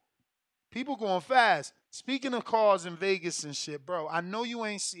too. People going fast. Speaking of cars in Vegas and shit, bro, I know you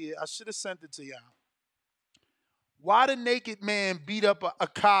ain't see it. I should have sent it to y'all. Why the naked man beat up a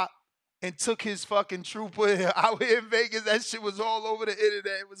cop and took his fucking trooper out here in Vegas? That shit was all over the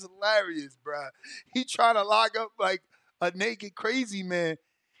internet. It was hilarious, bro. He trying to lock up like a naked crazy man.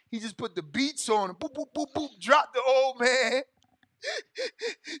 He just put the beats on him. Boop, boop, boop, boop. Dropped the old man.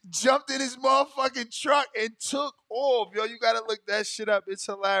 Jumped in his motherfucking truck and took off. Yo, you got to look that shit up. It's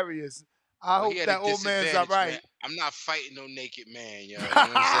hilarious. I hope that old man's all right. Man. I'm not fighting no naked man, yo. You know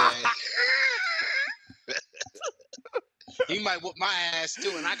what I'm saying? He might whoop my ass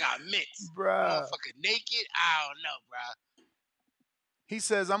too, and I got mitts. Bruh. Motherfucker naked? I don't know, bruh. He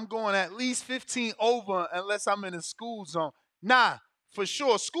says, I'm going at least 15 over unless I'm in a school zone. Nah, for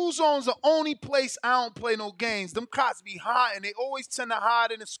sure. School zone's the only place I don't play no games. Them cops be hot, and they always tend to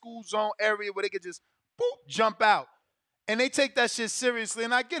hide in the school zone area where they could just, boop, jump out. And they take that shit seriously,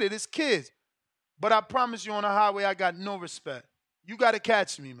 and I get it. It's kids. But I promise you on the highway, I got no respect. You got to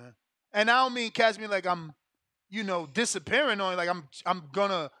catch me, man. And I don't mean catch me like I'm, disappearing on it, like I'm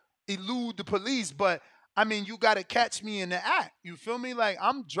gonna elude the police, but I mean, you gotta catch me in the act. You feel me? Like,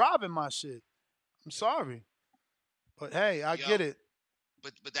 I'm driving my shit. I'm sorry. But hey, I get it.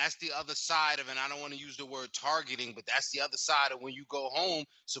 But that's the other side of it. And I don't want to use the word targeting, but that's the other side of when you go home.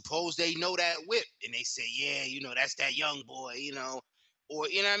 Suppose they know that whip and they say, yeah, that's that young boy, or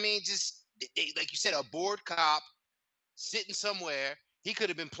you know what I mean? Just like you said, a bored cop sitting somewhere. He could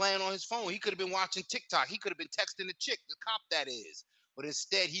have been playing on his phone. He could have been watching TikTok. He could have been texting the chick, the cop that is. But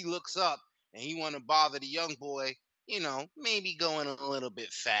instead, he looks up and he want to bother the young boy. Maybe going a little bit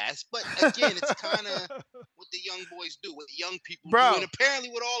fast. But again, it's kind of what the young boys do, what young people do, and apparently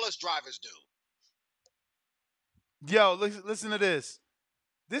what all us drivers do. Yo, listen to this.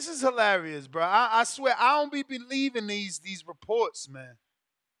 This is hilarious, bro. I swear, I don't be believing these reports, man.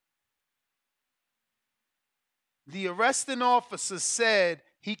 The arresting officer said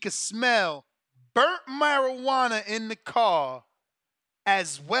he could smell burnt marijuana in the car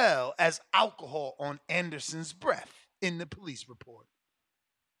as well as alcohol on Anderson's breath in the police report.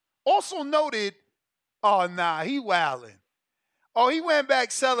 Also noted, oh, nah, he wildin'. Oh, he went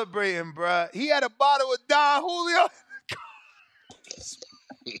back celebrating, bruh. He had a bottle of Don Julio.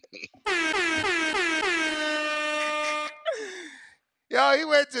 Yo, he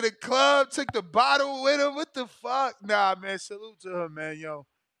went to the club, took the bottle with him. What the fuck? Nah, man, salute to him, man. Yo,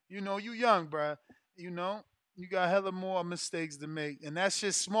 you young, bruh. You got hella more mistakes to make, and that's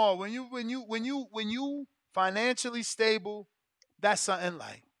just small. When you financially stable, that's something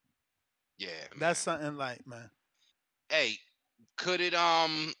like. Yeah, man. That's something like, man. Hey, could it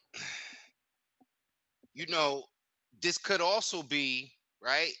this could also be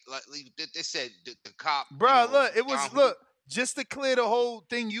right? Like they said, the cop. Look. Just to clear the whole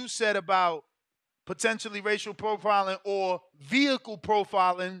thing you said about potentially racial profiling or vehicle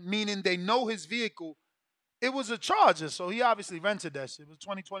profiling, meaning they know his vehicle. It was a Charger, so he obviously rented that shit. It was a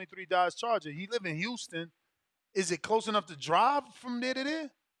 2023 Dodge Charger. He live in Houston. Is it close enough to drive from there to there?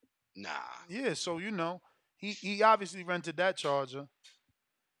 Nah. Yeah, so he obviously rented that Charger.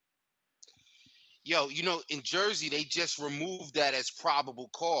 Yo, in Jersey, they just removed that as probable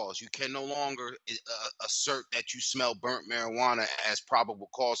cause. You can no longer assert that you smell burnt marijuana as probable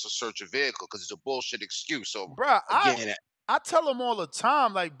cause to search a vehicle because it's a bullshit excuse. So, bro, again, I tell them all the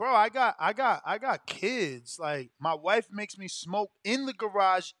time, like, bro, I got kids. Like, my wife makes me smoke in the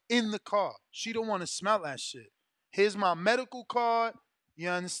garage in the car. She don't want to smell that shit. Here's my medical card. You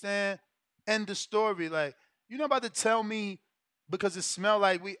understand? End the story. Like, you're not about to tell me because it smell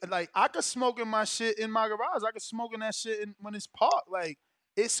like weed. Like, I could smoke in my shit in my garage. I could smoke in that shit when it's parked. Like,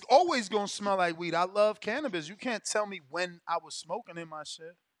 it's always gonna smell like weed. I love cannabis. You can't tell me when I was smoking in my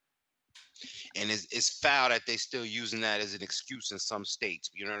shit. And it's foul that they still using that as an excuse in some states.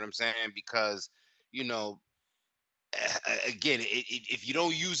 You know what I'm saying? Because, again, if you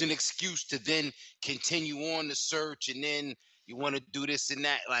don't use an excuse to then continue on the search and then you want to do this and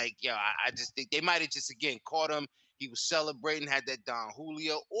that, like, I just think they might have just, again, caught him. He was celebrating, had that Don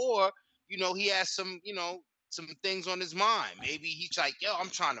Julio, or, he had some things on his mind. Maybe he's like, yo, I'm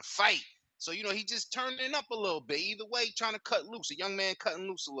trying to fight. So, he just turned it up a little bit. Either way, trying to cut loose. A young man cutting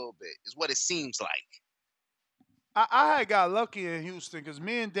loose a little bit is what it seems like. I had got lucky in Houston because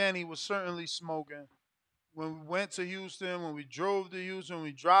me and Danny was certainly smoking. When we went to Houston, when we drove to Houston, when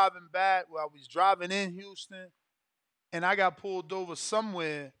we driving back, I was driving in Houston, and I got pulled over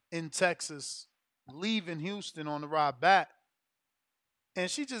somewhere in Texas, leaving Houston on the ride back. And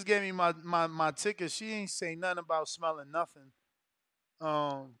she just gave me my ticket. She ain't say nothing about smelling nothing.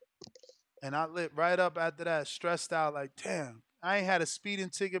 And I lit right up after that, stressed out, like, damn, I ain't had a speeding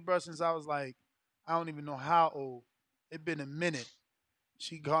ticket, bro, since I was like, I don't even know how old. It been a minute.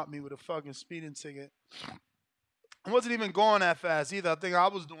 She got me with a fucking speeding ticket. I wasn't even going that fast either. I think I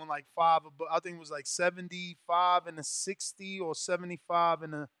was doing like I think it was like 75 and a 60 or 75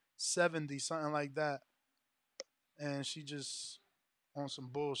 and a 70, something like that. And she just on some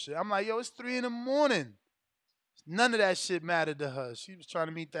bullshit. I'm like, yo, it's 3 a.m. None of that shit mattered to her. She was trying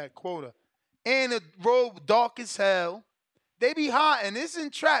to meet that quota. And the road dark as hell. They be hot and it's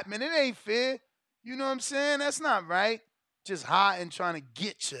entrapment. It ain't fair. You know what I'm saying? That's not right. Just hot and trying to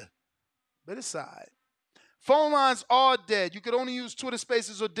get you. But it's all right. Phone lines are dead. You could only use Twitter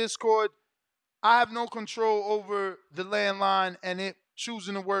Spaces or Discord. I have no control over the landline and it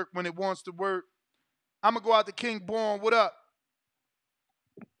choosing to work when it wants to work. I'm going to go out to King Born. What up?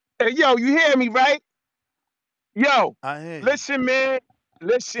 Hey, yo, you hear me, right? Yo, I hear you. Listen, man.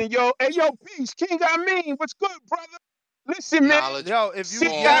 Listen, yo. Hey, yo, peace. King, what's good, brother? Listen, man. Yo, if you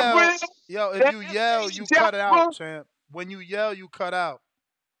yell, you cut it out, champ. When you yell, you cut out.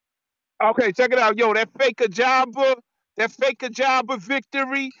 Okay, check it out. Yo, that fake Ajaba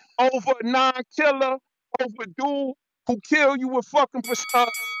victory over a non-killer, over dude who kill you with fucking with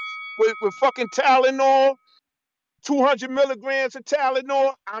fucking Tylenol. 200 milligrams of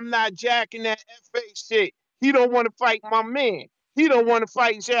Tylenol. I'm not jacking that FA shit. He don't want to fight my man. He don't want to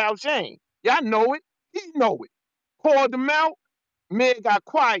fight Zhao Zhang. Y'all know it. He know it. Called him out. Man got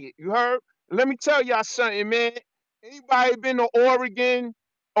quiet. You heard? Let me tell y'all something, man. Anybody been to Oregon,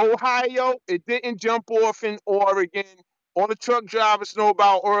 Ohio? It didn't jump off in Oregon. All the truck drivers know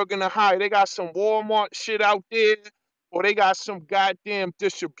about Oregon, Ohio. They got some Walmart shit out there, or they got some goddamn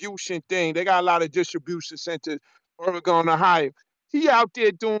distribution thing. They got a lot of distribution centers, Oregon, Ohio. He out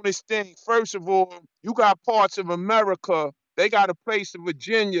there doing this thing. First of all, you got parts of America. They got a place in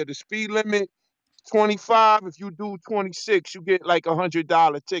Virginia. The speed limit 25. If you do 26, you get like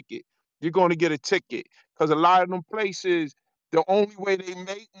 $100 ticket. You're going to get a ticket because a lot of them places, the only way they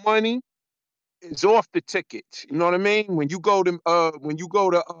make money is off the tickets. You know what I mean? When you go to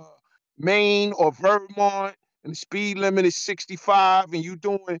Maine or Vermont and the speed limit is 65 and you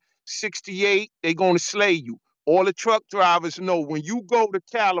doing 68, they going to slay you. All the truck drivers know when you go to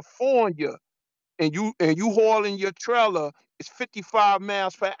California and you hauling your trailer, it's 55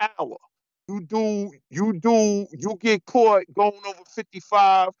 miles per hour. You get caught going over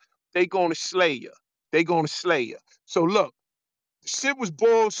 55, they gonna slay you. They gonna slay you. So look, the shit was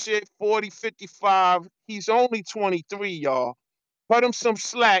bullshit, 40, 55. He's only 23, y'all. Cut him some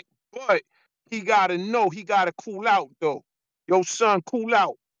slack, but he gotta know, he gotta cool out though. Yo, son, cool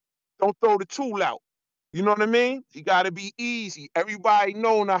out. Don't throw the tool out. You know what I mean? You gotta be easy. Everybody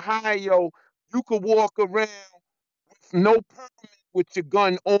know in Ohio, you could walk around with no permit with your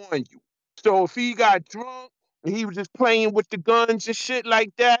gun on you. So if he got drunk and he was just playing with the guns and shit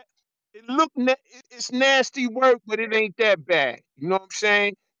like that, it's nasty work, but it ain't that bad. You know what I'm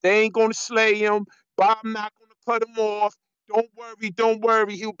saying? They ain't gonna slay him. Bob not gonna cut him off. Don't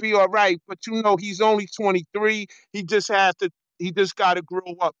worry, he'll be all right. But you know, he's only 23. He just gotta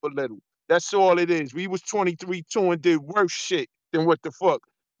grow up a little. That's all it is. We was 23 too and did worse shit than what the fuck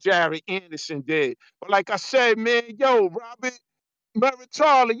Jared Anderson did. But like I said, man, yo, Robert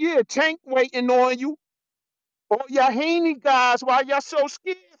Maritala, yeah, Tank waiting on you. All y'all Haney guys, why y'all so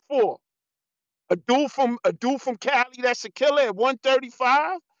scared for? A dude from Cali that's a killer at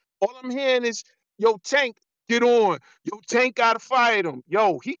 135. All I'm hearing is, yo, Tank, get on. Yo, Tank gotta fight him.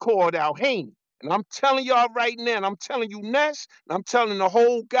 Yo, he called out Haney. And I'm telling y'all right now, and I'm telling you Ness, and I'm telling the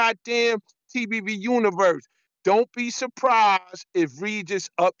whole goddamn TBV universe, don't be surprised if Regis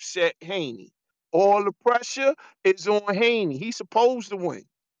upset Haney. All the pressure is on Haney. He's supposed to win.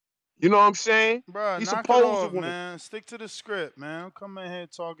 You know what I'm saying? Bruh, He's knock it supposed to off, win. man. Stick to the script, man. Don't come in here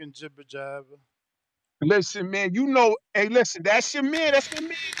talking jibber jabber. Listen, man, you know, hey, listen, that's your man. That's my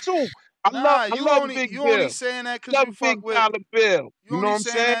man too. Nah, I you love only Big you only Bill. saying that because Love you fuck Big with Dollar Bill. You know what I'm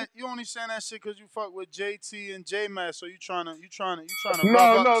saying? you only saying that shit because you fuck with JT and J Mass. So you trying to rub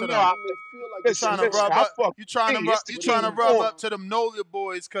No, up no, to no. them. You Listen, trying to listen. rub I up. fuck You with trying to King. It's the you trying to King rub born. up to them Nolia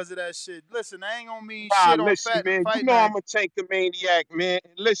boys because of that shit. Listen, I ain't gonna mean Nah, shit on listen, Fat and man. You Fight know Mac. I'm a Tanker maniac, man.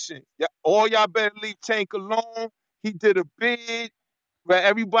 And listen, all y'all better leave Tank alone. He did a bid where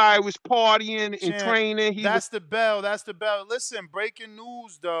everybody was partying and Champ, training. He was that's the bell. That's the bell. Listen, breaking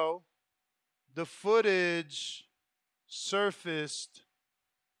news though. The footage surfaced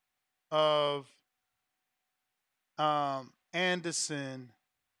of Anderson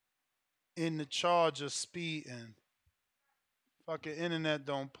in the charge of speeding. Fucking internet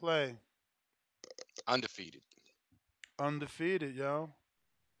don't play. Undefeated. Undefeated, yo.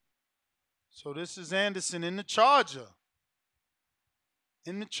 So this is Anderson in the Charger.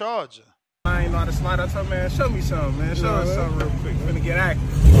 In the Charger. I ain't know how to slide. I told man, show me something, man. Show us something real quick. Finna get active.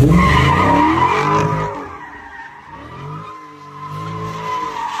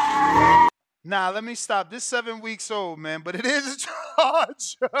 Nah, let me stop. This 7 weeks old, man, but it is a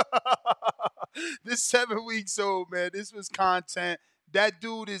Charger. This 7 weeks old, man. This was content. That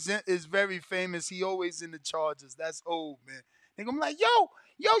dude is very famous. He always in the Chargers. That's old, man. They gonna be like, yo,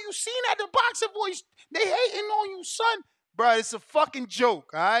 you seen that the boxer boys? They hating on you, son. Bro, it's a fucking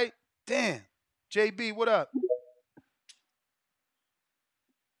joke, all right? Damn. JB, what up?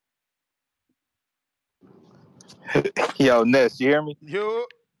 Yo, Ness, you hear me?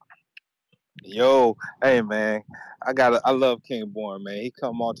 Yo, hey man, I love King Born, man. He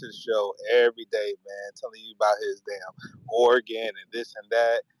come onto the show every day, man, telling you about his damn Oregon and this and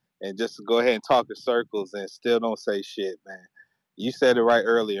that, and just to go ahead and talk in circles and still don't say shit, man. You said it right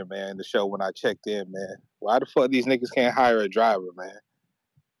earlier, man, in the show when I checked in, man. Why the fuck these niggas can't hire a driver, man?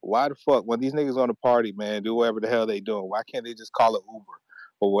 Why the fuck, when these niggas on the party, man, do whatever the hell they doing, why can't they just call it Uber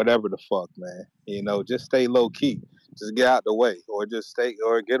or whatever the fuck, man? You know, just stay low key. Just get out the way, or just stay,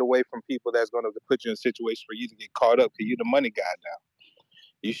 or get away from people that's going to put you in a situation for you to get caught up because you the money guy now.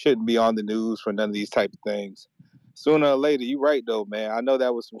 You shouldn't be on the news for none of these type of things. sooner or later, you right though, man. I know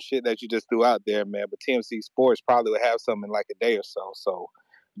that was some shit that you just threw out there, man. But TMC Sports probably would have something in like a day or so. So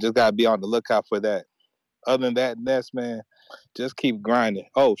just gotta be on the lookout for that. Other than that, Ness, man, just keep grinding.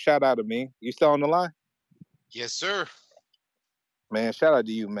 Oh, shout out to me. You still on the line? Yes, sir. Man, shout out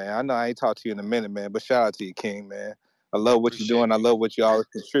to you, man. I know I ain't talked to you in a minute, man, but shout out to you, King, man. I love what you're doing. I love what you always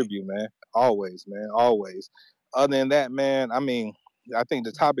contribute, man. Always, man. Always. Other than that, man, I mean, I think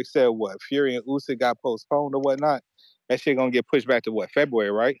the topic said what? Fury and Usyk got postponed or whatnot. That shit gonna get pushed back to what?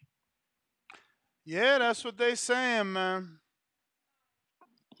 February, right? Yeah, that's what they saying, man.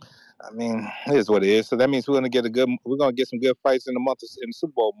 I mean, it is what it is. So that means we're gonna get some good fights in the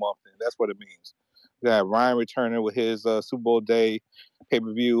Super Bowl month. And that's what it means. We got Ryan returning with his Super Bowl day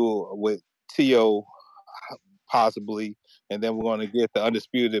pay-per-view with T.O. possibly, and then we're going to get the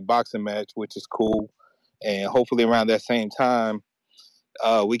undisputed boxing match, which is cool. And hopefully around that same time,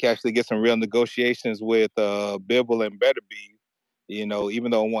 we can actually get some real negotiations with Bibble and Betterby. You know,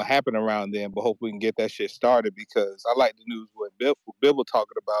 even though it won't happen around then, but hopefully we can get that shit started because I like the news what Bibble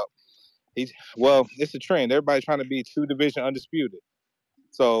talking about. It's a trend. Everybody's trying to be 2-division undisputed.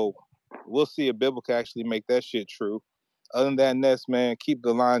 So we'll see if Bibble can actually make that shit true. Other than that, Ness, man, keep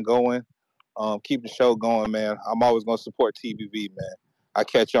the line going. Keep the show going, man. I'm always going to support TBV, man. I'll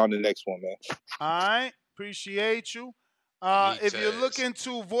catch you on the next one, man. All right. Appreciate you. If you're looking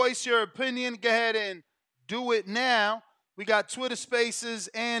to voice your opinion, go ahead and do it now. We got Twitter Spaces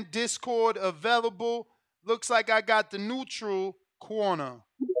and Discord available. Looks like I got the neutral corner.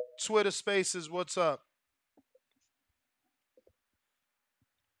 Twitter Spaces, what's up?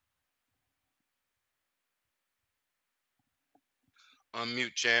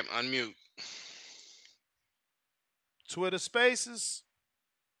 Unmute, champ. Unmute. Twitter Spaces.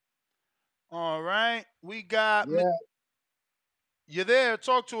 All right. We got... Yeah. You there?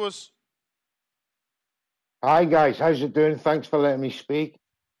 Talk to us. Hi guys, how's it doing? Thanks for letting me speak.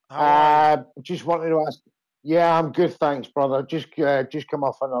 How are you? Just wanted to ask. Yeah, I'm good, thanks, brother. Just come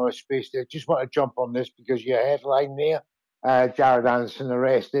off another space there. Just want to jump on this because your headline there, Jared Anderson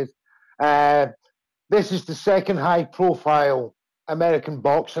arrested. This is the second high-profile American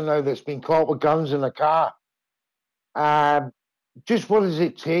boxer now that's been caught with guns in a car. Just what does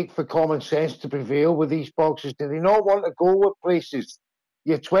it take for common sense to prevail with these boxers? Do they not want to go with places?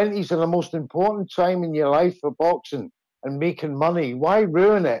 Your 20s are the most important time in your life for boxing and making money. Why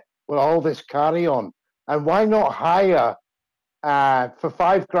ruin it with all this carry on? And why not hire for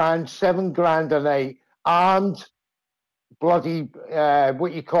 $5,000, $7,000 a night, armed bloody,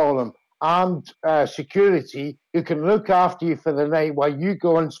 what you call them, armed security who can look after you for the night while you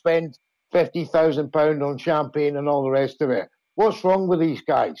go and spend £50,000 on champagne and all the rest of it? What's wrong with these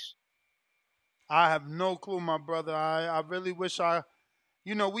guys? I have no clue, my brother. I really wish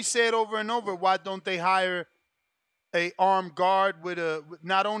we say it over and over. Why don't they hire a armed guard with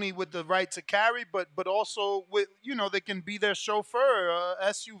not only with the right to carry, but also with they can be their chauffeur,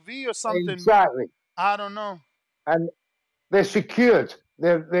 SUV or something. Exactly. I don't know. And they're secured.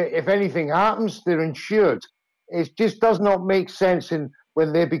 They're if anything happens, they're insured. It just does not make sense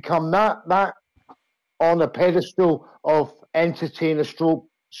when they become that on a pedestal of entertainer stroke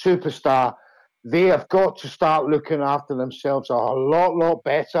superstar. They have got to start looking after themselves a lot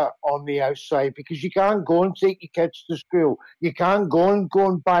better on the outside, because you can't go and take your kids to school. You can't go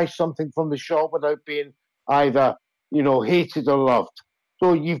and buy something from the shop without being either, hated or loved.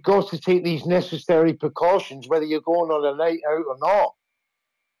 So you've got to take these necessary precautions, whether you're going on a night out or not.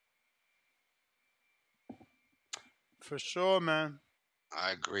 For sure, man.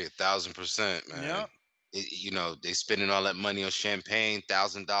 I agree 1,000%, man. Yeah. They spending all that money on champagne,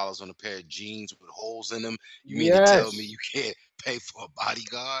 $1,000 on a pair of jeans with holes in them. You mean Yes. to tell me you can't pay for a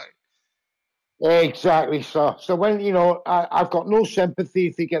bodyguard? Exactly, sir. So when, I've got no sympathy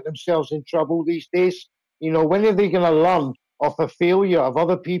if they get themselves in trouble these days. When are they going to learn of the failure of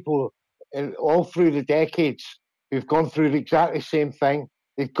other people all through the decades who've gone through the exactly same thing?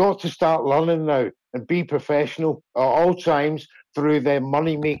 They've got to start learning now and be professional at all times through their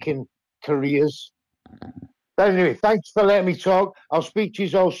money-making careers. But anyway, thanks for letting me talk. I'll speak to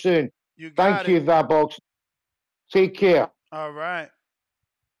you all soon. Thank you, that box. Take care. All right.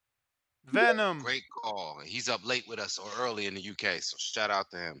 Venom. Great call. He's up late with us or early in the UK, so shout out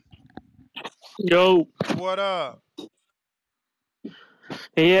to him. Yo. What up?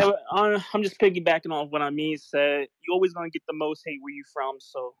 Yeah, I'm just piggybacking off what Amin said. You always gonna get the most hate where you from.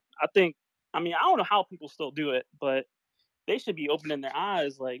 So I don't know how people still do it, but they should be opening their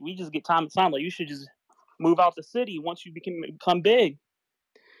eyes. Like, we just get time to time. Like, you should just move out the city once you become big.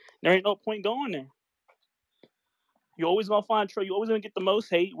 There ain't no point going there. You're always gonna find trouble. You're always gonna get the most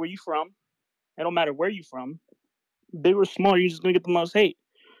hate where you from. It don't matter where you from. big or small, you're just gonna get the most hate.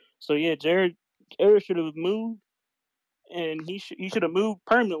 So yeah, Jared should have moved, and he should have moved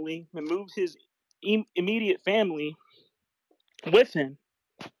permanently and moved his immediate family with him.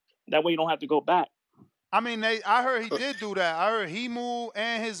 That way, you don't have to go back. I mean, I heard he did do that. I heard he moved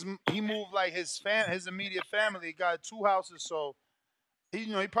and he moved like his immediate family. He got 2 houses, so he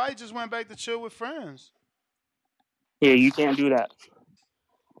probably just went back to chill with friends. Yeah, you can't do that.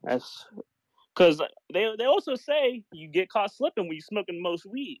 That's because they also say you get caught slipping when you smoking the most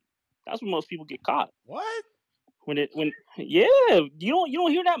weed. That's when most people get caught. What? You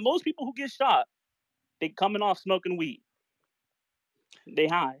don't hear that. Most people who get shot, they coming off smoking weed. They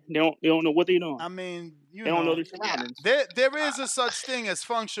high. They don't know what they're doing. I mean, they don't know their surroundings. There is a such thing as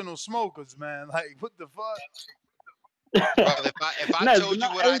functional smokers, man. Like, what the fuck? Brother, if I told you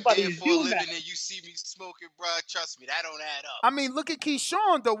what I did for a living that. and you see me smoking, bro, trust me, that don't add up. I mean, look at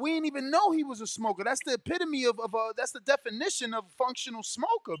Keyshawn, though. We didn't even know he was a smoker. That's the epitome of that's the definition of functional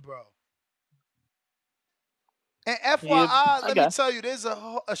smoker, bro. And FYI, let me tell you, there's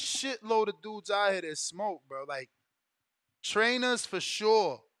a shitload of dudes out here that smoke, bro. Like, trainers for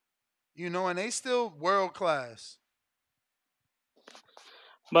sure. And they still world class.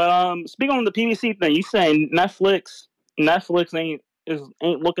 But speaking on the PBC thing, you saying Netflix ain't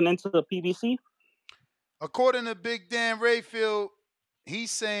looking into the PBC? According to Big Dan Rayfield, he's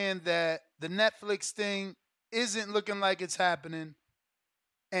saying that the Netflix thing isn't looking like it's happening,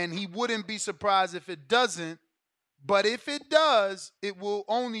 and he wouldn't be surprised if it doesn't. But if it does, it will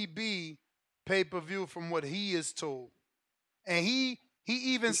only be pay-per-view from what he is told. And he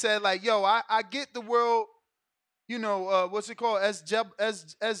even said, like, yo, I get the world, what's it called?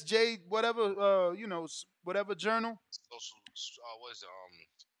 SJ, whatever, whatever journal.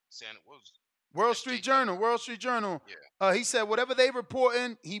 World Street Journal. Yeah. He said whatever they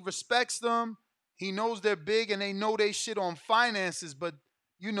reporting, he respects them. He knows they're big and they know they shit on finances, but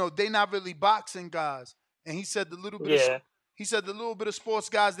they not really boxing guys. And he said the little bit of sports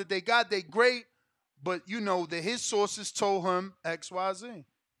guys that they got, they great, but that his sources told him XYZ.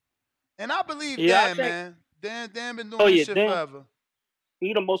 And I believe Dan, man. Dan been doing this shit forever.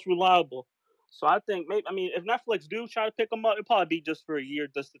 He the most reliable. So I think if Netflix do try to pick him up, it'll probably be just for a year,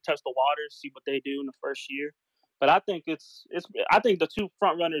 just to test the waters, see what they do in the first year. But I think I think the 2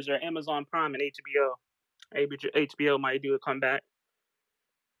 front runners are Amazon Prime and HBO. HBO might do a comeback.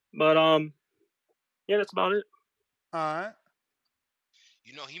 But yeah, that's about it. All right.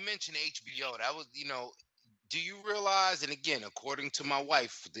 He mentioned HBO. That was, do you realize, and again, according to my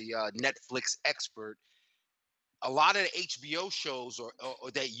wife, the Netflix expert, a lot of the HBO shows or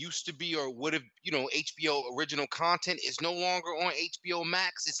that used to be or would have, HBO original content is no longer on HBO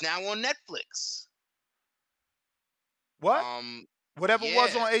Max. It's now on Netflix. What? Whatever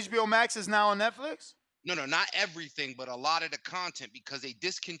was on HBO Max is now on Netflix? No, not everything, but a lot of the content, because they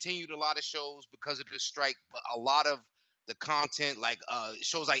discontinued a lot of shows because of the strike. But a lot of the content, like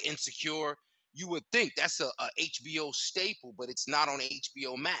shows like Insecure, you would think that's a HBO staple, but it's not on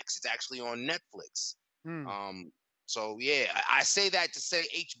HBO Max. It's actually on Netflix. So yeah, I say that to say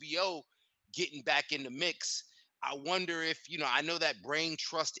HBO getting back in the mix. I wonder if, I know that brain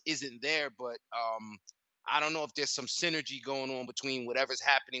trust isn't there, but I don't know if there's some synergy going on between whatever's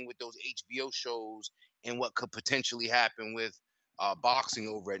happening with those HBO shows and what could potentially happen with boxing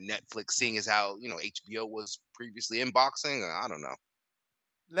over at Netflix, seeing as how, HBO was previously in boxing. I don't know.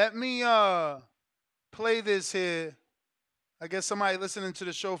 Let me play this here. I guess somebody listening to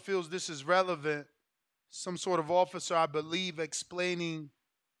the show feels this is relevant. Some sort of officer, I believe, explaining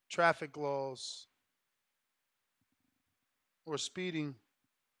traffic laws or speeding.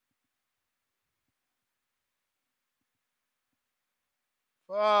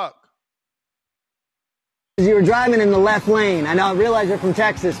 Fuck. You were driving in the left lane. I realize you're from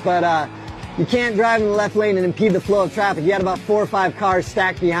Texas, but you can't drive in the left lane and impede the flow of traffic. You had about 4 or 5 cars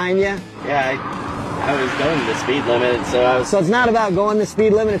stacked behind you. Yeah, I was going the speed limit, So it's not about going the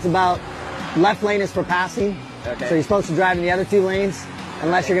speed limit, it's about left lane is for passing. Okay. So you're supposed to drive in the other 2 lanes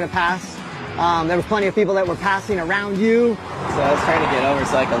unless you're going to pass. There were plenty of people that were passing around you. So I was trying to get over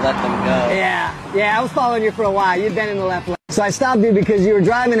so I could let them go. Yeah, I was following you for a while. You'd been in the left lane. So I stopped you because you were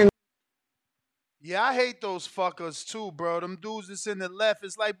driving in. Yeah, I hate those fuckers too, bro. Them dudes that's in the left.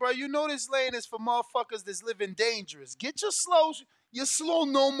 It's like, bro, this lane is for motherfuckers that's living dangerous. Get your slow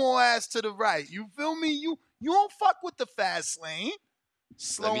no more ass to the right. You feel me? You don't fuck with the fast lane.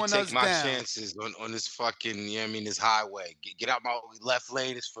 Slowing us down. Let me take my chances on this fucking, this highway. Get out my left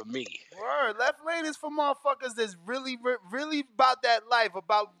lane is for me. Word, left lane is for motherfuckers that's really, really about that life,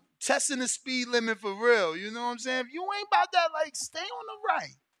 about testing the speed limit for real. You know what I'm saying? If you ain't about that, like, stay on the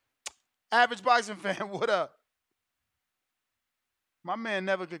right. Average boxing fan, what up? My man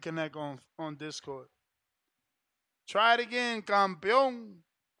never could connect on Discord. Try it again, campeón.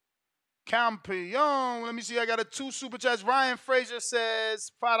 Campeón. Let me see. I got a 2 super chats. Ryan Fraser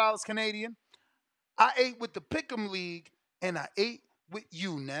says $5 Canadian. I ate with the Pick'em League and I ate with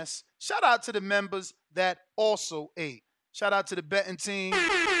you, Ness. Shout out to the members that also ate. Shout out to the betting team.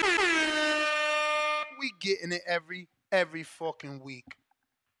 We getting it every fucking week.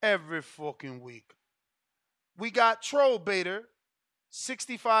 Every fucking week. We got Troll Baiter,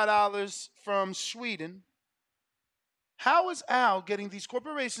 $65 from Sweden. How is Al getting these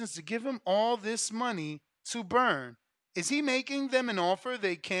corporations to give him all this money to burn? Is he making them an offer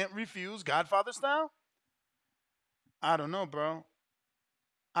they can't refuse, Godfather style? I don't know, bro.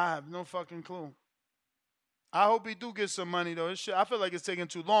 I have no fucking clue. I hope he do get some money, though. I feel like it's taking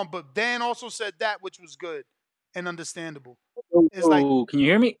too long. But Dan also said that, which was good and understandable. It's like, can you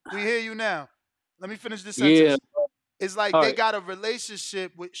hear me? We hear you now. Let me finish this Yeah. sentence. It's like All they right. got a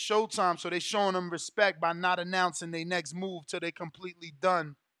relationship with Showtime, so they showing them respect by not announcing their next move till they completely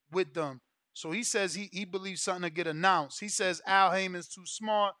done with them. So he says he believes something to get announced. He says Al Heyman's too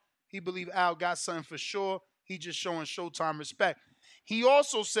smart. He believes Al got something for sure. He just showing Showtime respect. He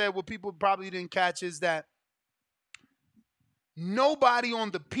also said what people probably didn't catch is that nobody on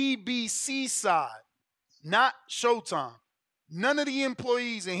the PBC side, not Showtime, none of the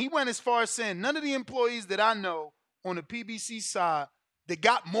employees, and he went as far as saying none of the employees that I know on the PBC side that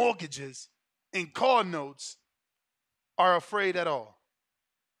got mortgages and car notes are afraid at all.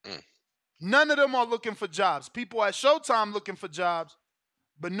 None of them are looking for jobs. People at Showtime looking for jobs,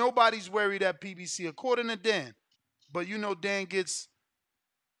 but nobody's worried at PBC, according to Dan. But you know Dan gets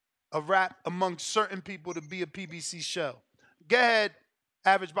a rap amongst certain people to be a PBC shell. Go ahead,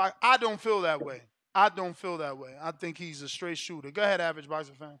 Average Box. I don't feel that way. I think he's a straight shooter. Go ahead, Average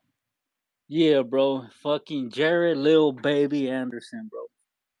Boxer fan. Yeah, bro. Fucking Jared Lil Baby Anderson, bro.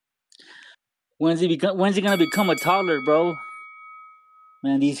 When's he gonna become a toddler, bro?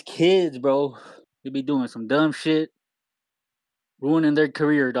 Man, these kids, bro, they be doing some dumb shit, ruining their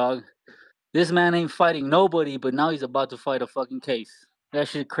career, dog. This man ain't fighting nobody, but now he's about to fight a fucking case. That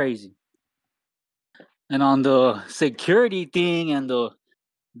shit crazy. And on the security thing and the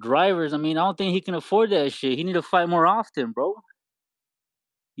drivers, I mean, I don't think he can afford that shit. He need to fight more often, bro.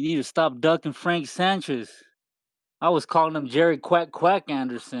 You need to stop ducking Frank Sanchez. I was calling him Jerry Quack Quack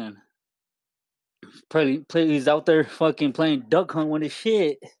Anderson. He's out there fucking playing duck hunt with his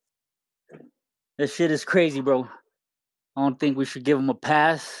shit. That shit is crazy, bro. I don't think we should give him a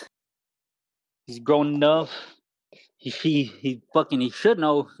pass. He's grown enough. He should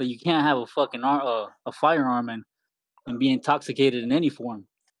know that you can't have a fucking a firearm and be intoxicated in any form.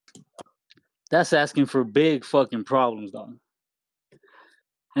 That's asking for big fucking problems, dog.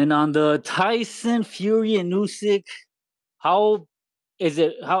 And on the Tyson, Fury, and Usyk, how is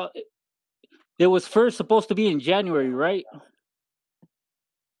it? How it was first supposed to be in January, right?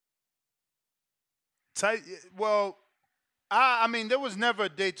 Well, I mean, there was never a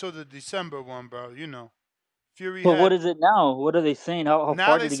date till the December one, bro. You know, Fury. But what is it now? What are they saying? How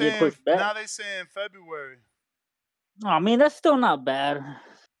far did it get pushed back? Now they saying February. I mean, that's still not bad.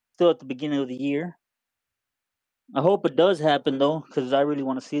 Still at the beginning of the year. I hope it does happen though, because I really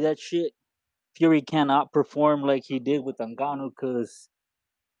want to see that shit. Fury cannot perform like he did with Ngannou, because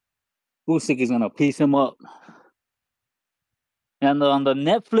Usyk is gonna piece him up. And on the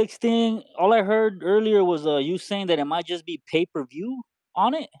Netflix thing, all I heard earlier was you saying that it might just be pay-per-view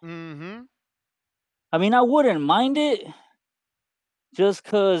on it. Mm-hmm. I mean, I wouldn't mind it, just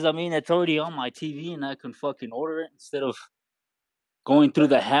because, I mean, it's already on my TV and I can fucking order it instead of going through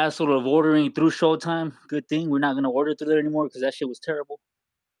the hassle of ordering through Showtime. Good thing we're not going to order through there anymore, because that shit was terrible.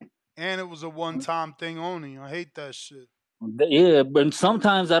 And it was a one-time thing only. I hate that shit. Yeah, but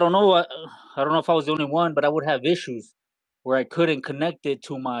sometimes, I don't know if I was the only one, but I would have issues where I couldn't connect it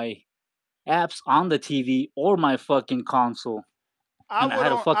to my apps on the TV or my fucking console. I had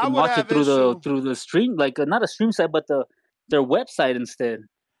to fucking watch it through the stream, like not a stream site, but their website instead.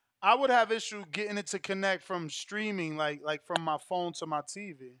 I would have issue getting it to connect from streaming, like from my phone to my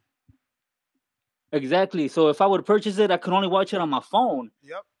TV. Exactly. So if I would purchase it, I could only watch it on my phone.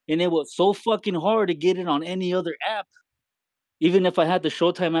 Yep. And it was so fucking hard to get it on any other app. Even if I had the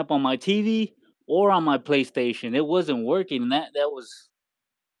Showtime app on my TV or on my PlayStation, it wasn't working. And that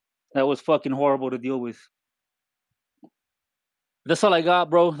was fucking horrible to deal with. That's all I got,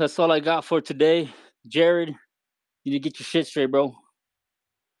 bro. That's all I got for today. Jared, you need to get your shit straight, bro.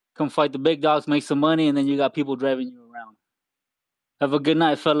 Come fight the big dogs, make some money, and then you got people driving you around. Have a good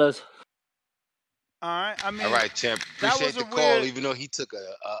night, fellas. All right. I mean, All right, champ. that Appreciate was the a call, weird. even though he took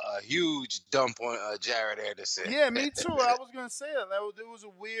a huge dump on Jared Anderson. Yeah, me too. I was gonna say it was a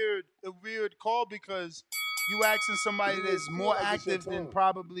weird call because you asking somebody that's more active than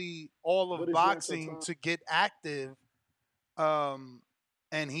probably all of boxing to get active. And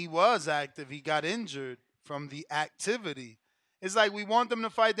he was active. He got injured from the activity. It's like we want them to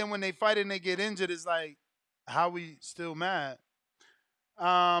fight. Then when they fight and they get injured, it's like, how we still mad?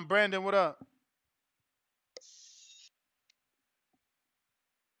 Brandon, what up?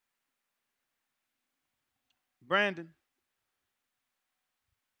 Brandon,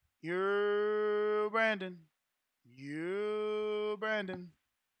 you're Brandon. You Brandon.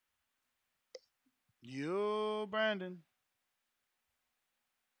 You Brandon.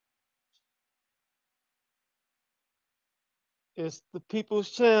 It's the people's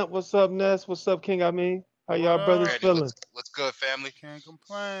champ. What's up, Ness? What's up, King? I mean, how What y'all brothers up? Brandon, feeling? what's good, family? Can't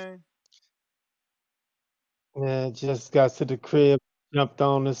complain. Man, just got to the crib, jumped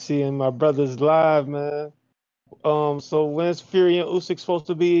on to seeing my brothers live, man. So when's Fury and Usyk supposed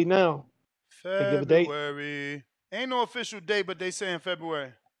to be now? They give a date? February. Ain't no official date, but they saying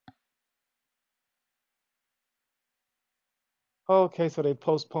February. Okay, so they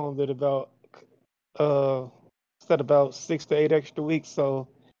postponed it about uh said about 6 to 8 extra weeks, so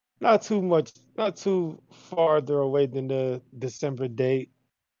not too much, not too farther away than the December date.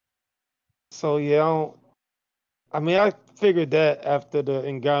 So yeah, I mean, I figured that after the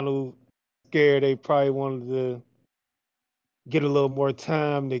Ngannou scare, they probably wanted to get a little more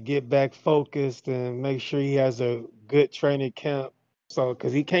time to get back focused and make sure he has a good training camp. So,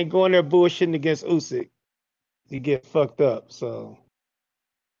 because he can't go in there bullshitting against Usyk, he get fucked up. So,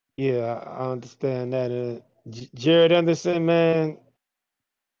 yeah, I understand that. Jared Anderson, man,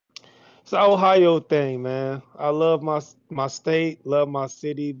 it's an Ohio thing, man. I love my state, love my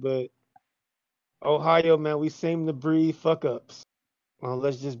city, but Ohio, man, we seem to breed fuck ups.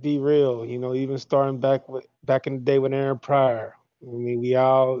 Let's just be real. Even starting back in the day with Aaron Pryor. I mean, we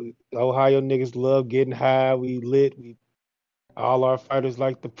all Ohio niggas love getting high. We lit. We all our fighters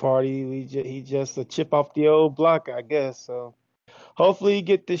like to party. He just a chip off the old block, I guess. So hopefully he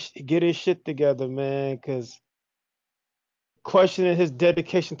get his shit together, man. Because questioning his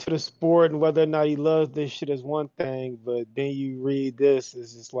dedication to the sport and whether or not he loves this shit is one thing, but then you read this,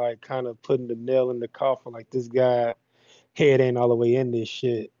 it's just like kind of putting the nail in the coffin. Like this guy head ain't all the way in this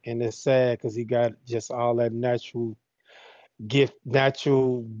shit, and it's sad because he got just all that natural gift,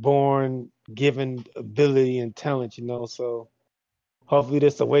 natural born given ability and talent, So hopefully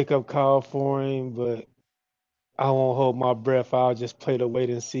this a wake up call for him, but I won't hold my breath. I'll just play the wait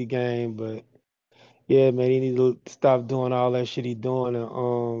and see game. But yeah, man, he need to stop doing all that shit he doing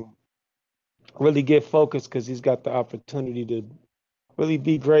and really get focused because he's got the opportunity to really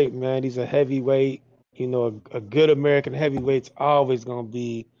be great, man. He's a heavyweight. A good American heavyweight's always gonna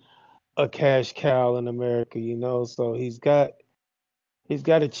be a cash cow in America, So he's got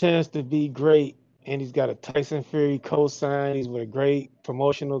a chance to be great, and he's got a Tyson Fury co-sign. He's with a great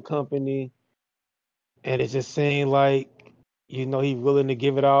promotional company, and it just seemed like he willing to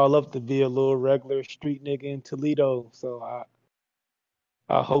give it all up to be a little regular street nigga in Toledo. So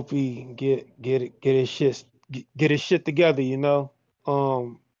I hope he get his shit together.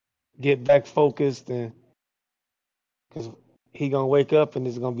 Um, get back focused and because he gonna wake up and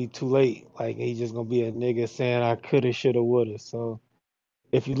it's gonna be too late. Like he's just gonna be a nigga saying I coulda, shoulda, woulda. So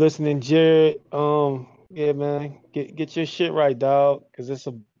if you listening, Jared, yeah, man, get your shit right, dog. Cause it's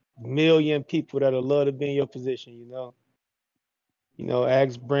a million people that'll love to be in your position.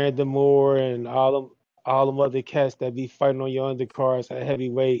 Ask Brandon Moore and all them other cats that be fighting on your undercards at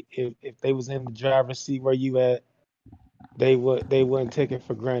heavyweight. If they was in the driver's seat where you at, they wouldn't take it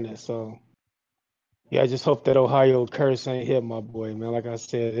for granted. So yeah, I just hope that Ohio curse ain't hit my boy, man. Like I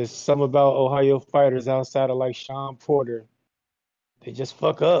said, it's something about Ohio fighters outside of like Sean Porter. They just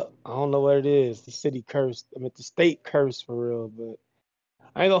fuck up. I don't know what it is. The city curse. I mean, the state curse for real. But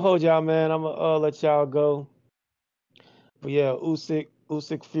I ain't gonna hold y'all, man. I'm gonna let y'all go. But yeah,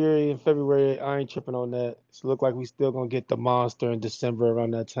 Usyk Fury in February. I ain't tripping on that. It look like we still gonna get the monster in December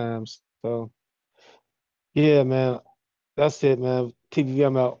around that time. So yeah, man. That's it, man. TVV,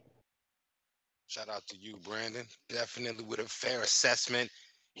 I'm out. Shout out to you, Brandon. Definitely with a fair assessment.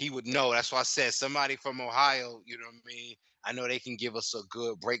 He would know. That's why I said somebody from Ohio, you know what I mean? I know they can give us a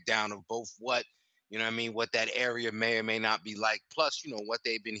good breakdown of both what that area may or may not be like. Plus, what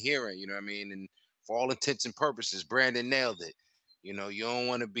they've been hearing, you know what I mean? And for all intents and purposes, Brandon nailed it. You don't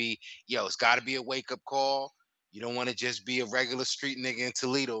want to be, it's got to be a wake up call. You don't want to just be a regular street nigga in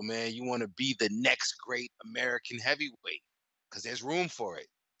Toledo, man. You want to be the next great American heavyweight because there's room for it.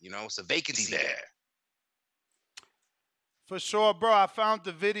 It's a vacancy there. For sure, bro. I found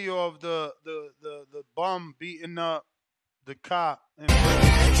the video of the bum beating up the cop.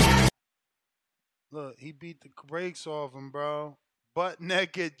 And look, he beat the brakes off him, bro. Butt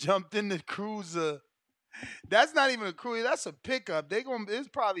naked, jumped in the cruiser. That's not even a cruiser. That's a pickup. It's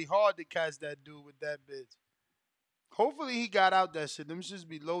probably hard to catch that dude with that bitch. Hopefully he got out that shit. Them should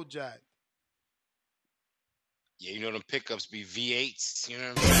be low jack. Yeah, you know them pickups be V8s. You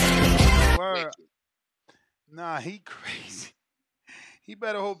know what I'm saying? Word. Nah, he crazy. He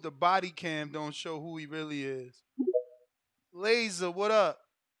better hope the body cam don't show who he really is. Laser, what up?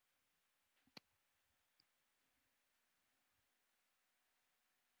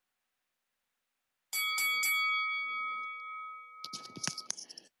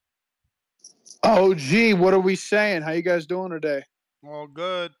 Oh, gee, what are we saying? How you guys doing today? All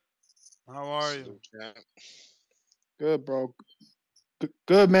good. How are you? Good, bro.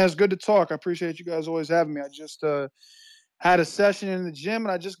 Good, man. It's good to talk. I appreciate you guys always having me. I just had a session in the gym,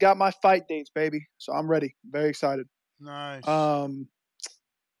 and I just got my fight dates, baby. So I'm ready. Very excited. Nice.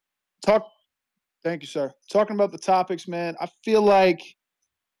 Thank you, sir. Talking about the topics, man. I feel like,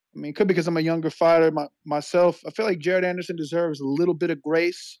 I mean, it could be because I'm a younger fighter myself. I feel like Jared Anderson deserves a little bit of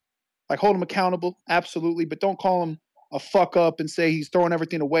grace. Like, hold him accountable, absolutely, but don't call him a fuck up and say he's throwing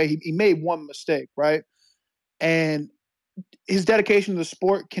everything away. He made one mistake, right? And his dedication to the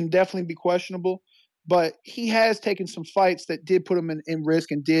sport can definitely be questionable, but he has taken some fights that did put him in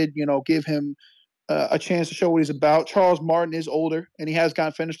risk and did, give him a chance to show what he's about. Charles Martin is older, and he has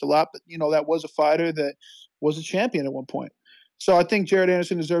gotten finished a lot, but, that was a fighter that was a champion at one point. So I think Jared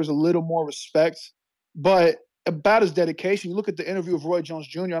Anderson deserves a little more respect. But about his dedication, you look at the interview of Roy Jones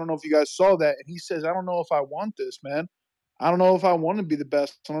Jr., I don't know if you guys saw that, and he says, I don't know if I want this, man. I don't know if I want to be the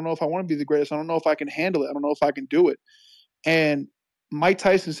best. I don't know if I want to be the greatest. I don't know if I can handle it. I don't know if I can do it. And Mike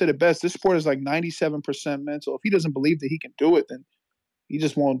Tyson said it best. This sport is like 97% mental. If he doesn't believe that he can do it, then he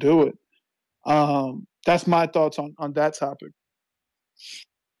just won't do it. That's my thoughts on that topic.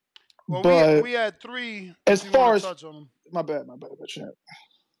 Well, but we had three. As far as touch on them. My bad. Champ.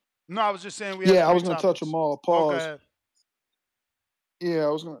 No, I was just saying we had. I was going to touch them all. Pause. Okay. Yeah, I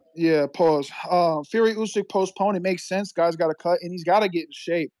was going to. Yeah, pause. Fury-Usyk postponed. It makes sense. Guy's got to cut, and he's got to get in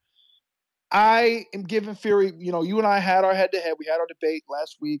shape. I am giving Fury. You and I had our head-to-head. We had our debate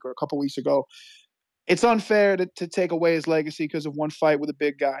last week or a couple weeks ago. It's unfair to take away his legacy because of one fight with a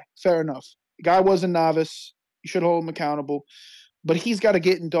big guy. Fair enough. The guy was a novice. You should hold him accountable. But he's got to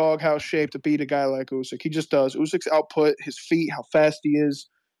get in doghouse shape to beat a guy like Usyk. He just does. Usyk's output, his feet, how fast he is.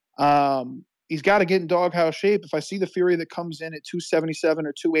 He's got to get in doghouse shape. If I see the Fury that comes in at 277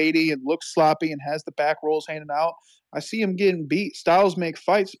 or 280 and looks sloppy and has the back rolls hanging out, I see him getting beat. Styles make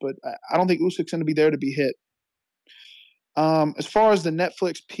fights, but I don't think Usyk's going to be there to be hit. As far as the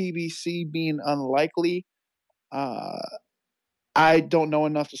Netflix PBC being unlikely, I don't know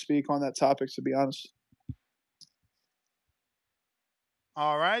enough to speak on that topic, to be honest.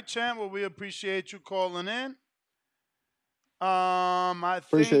 All right, champ. Well, we appreciate you calling in. I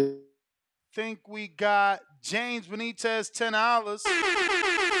think we got James Benitez, $10.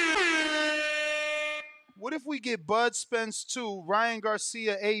 What if we get Bud Spence 2, Ryan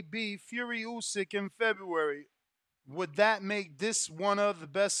Garcia AB, Fury-Usyk in February? Would that make this one of the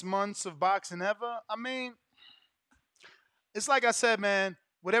best months of boxing ever? I mean, it's like I said, man,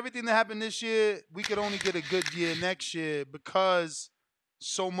 with everything that happened this year, we could only get a good year next year because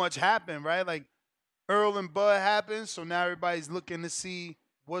so much happened, right? Like Earl and Bud happened, so now everybody's looking to see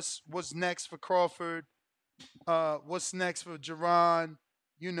what's next for Crawford, what's next for Jerron,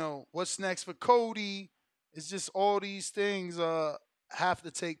 what's next for Cody. It's just all these things have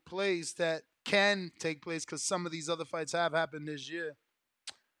to take place that can take place because some of these other fights have happened this year.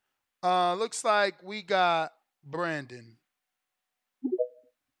 Looks like we got Brandon.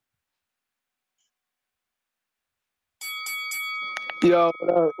 Yo,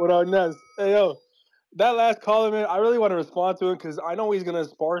 what up, Ness? Hey, yo, that last caller, man, I really want to respond to him because I know he's gonna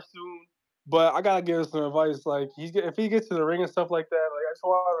spar soon, but I gotta give him some advice. Like, if he gets to the ring and stuff like that, like I just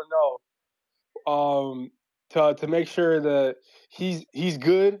want to know, to make sure that he's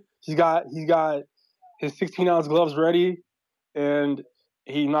good. He's got his 16-ounce gloves ready, and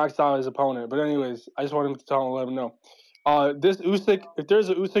he knocks out his opponent. But anyways, I just want him to tell him, let him know. This Usyk, if there's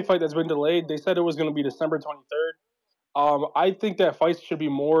an Usyk fight that's been delayed, they said it was gonna be December 23rd. I think that fights should be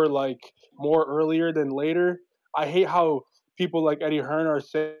more earlier than later. I hate how people like Eddie Hearn are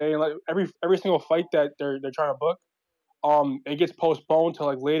saying like every single fight that they're trying to book, it gets postponed to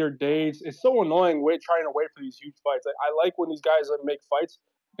like later dates. It's so annoying trying to wait for these huge fights. Like, I like when these guys make fights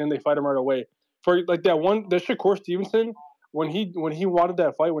and they fight them right away. For like that Shakur Stevenson, when he wanted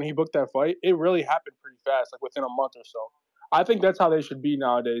that fight, when he booked that fight, it really happened pretty fast, like within a month or so. I think that's how they should be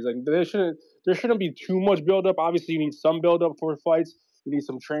nowadays. Like there shouldn't be too much build up. Obviously, you need some build up for fights. You need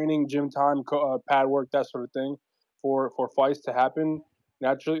some training, gym time, pad work, that sort of thing, for fights to happen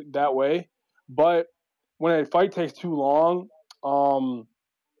naturally that way. But when a fight takes too long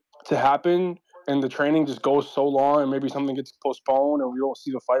to happen, and the training just goes so long, and maybe something gets postponed, and we don't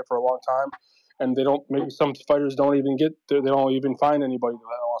see the fight for a long time, and they don't. Maybe some fighters don't even they don't even find anybody that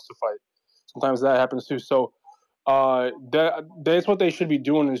wants to fight. Sometimes that happens too. So that's what they should be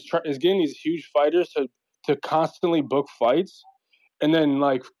doing is getting these huge fighters to constantly book fights, and then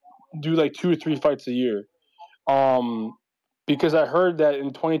like do like 2 or 3 fights a year. Because I heard that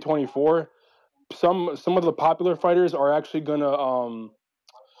in 2024, some of the popular fighters are actually gonna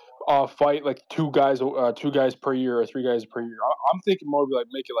fight like two guys per year or 3 guys per year. I'm thinking more like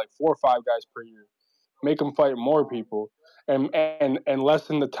make it like 4 or 5 guys per year, make them fight more people, and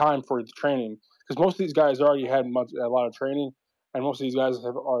lessen the time for the training, because most of these guys already had a lot of training, and most of these guys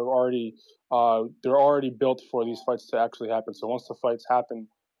are already they're already built for these fights to actually happen. So once the fights happen,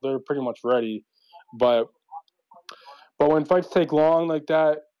 they're pretty much ready. But when fights take long like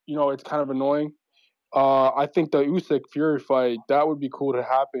that, it's kind of annoying. I think the Usyk Fury fight, that would be cool to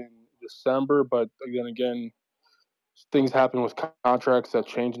happen in December, but then again, things happen with contracts that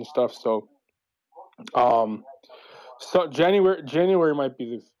change and stuff. So, January might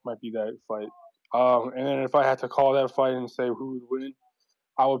be that fight. And then if I had to call that fight and say who would win,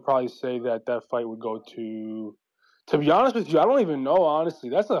 I would probably say that fight would go to. To be honest with you, I don't even know. Honestly,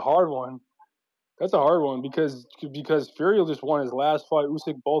 that's a hard one. That's a hard one because Fury just won his last fight.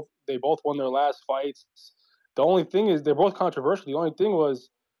 Usyk they both won their last fights. The only thing is they're both controversial. The only thing was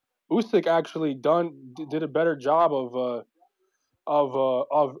Usyk actually did a better job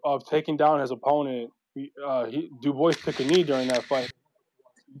of taking down his opponent. Dubois took a knee during that fight.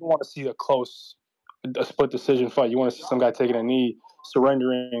 You don't want to see a split decision fight. You want to see some guy taking a knee,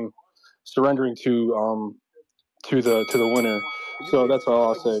 surrendering to the winner. So that's all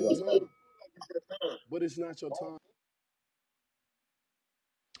I'll say about that. But it's not your time.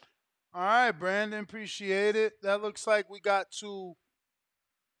 All right, Brandon, appreciate it. That looks like we got to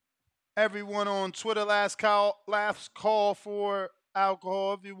everyone on Twitter. Last call for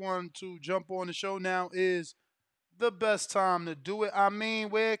alcohol. If you want to jump on the show, now is the best time to do it. I mean,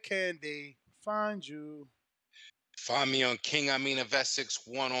 where can they find you? Find me on King Amin of Essex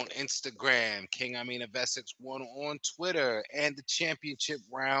 1 on Instagram, King Amin of Essex 1 on Twitter, and the championship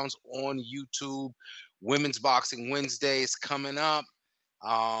rounds on YouTube. Women's Boxing Wednesdays coming up.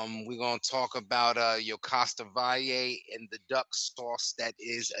 We're going to talk about Yokasta Valle and the duck sauce that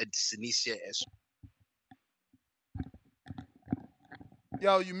is a Sinicia.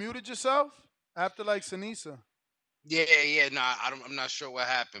 Yo, you muted yourself after like Sinisa. Yeah. No, I'm not sure what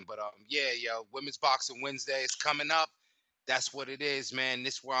happened, but Women's Boxing Wednesday is coming up. That's what it is, man.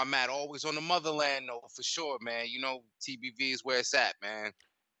 This is where I'm at. Always on the motherland, though, for sure, man. You know, TBV is where it's at, man.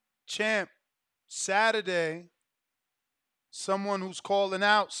 Champ, Saturday, someone who's calling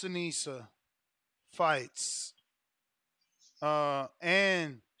out Sinisa fights.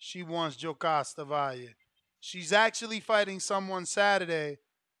 And she wants Jocasta Valle. She's actually fighting someone Saturday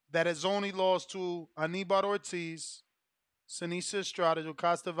that has only lost to Anibal Ortiz, Sinisa Estrada,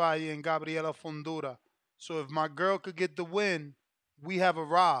 Jocasta Valle, and Gabriela Fundura. So if my girl could get the win, we have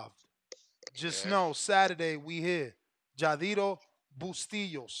arrived. Just know, Saturday we here. Jadiro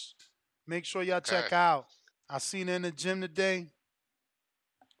Bustillos. Make sure y'all check out. I seen her in the gym today.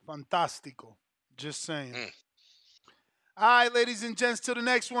 Fantastico. Just saying. All right, ladies and gents, till the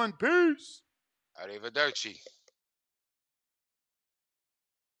next one. Peace. Arrivederci.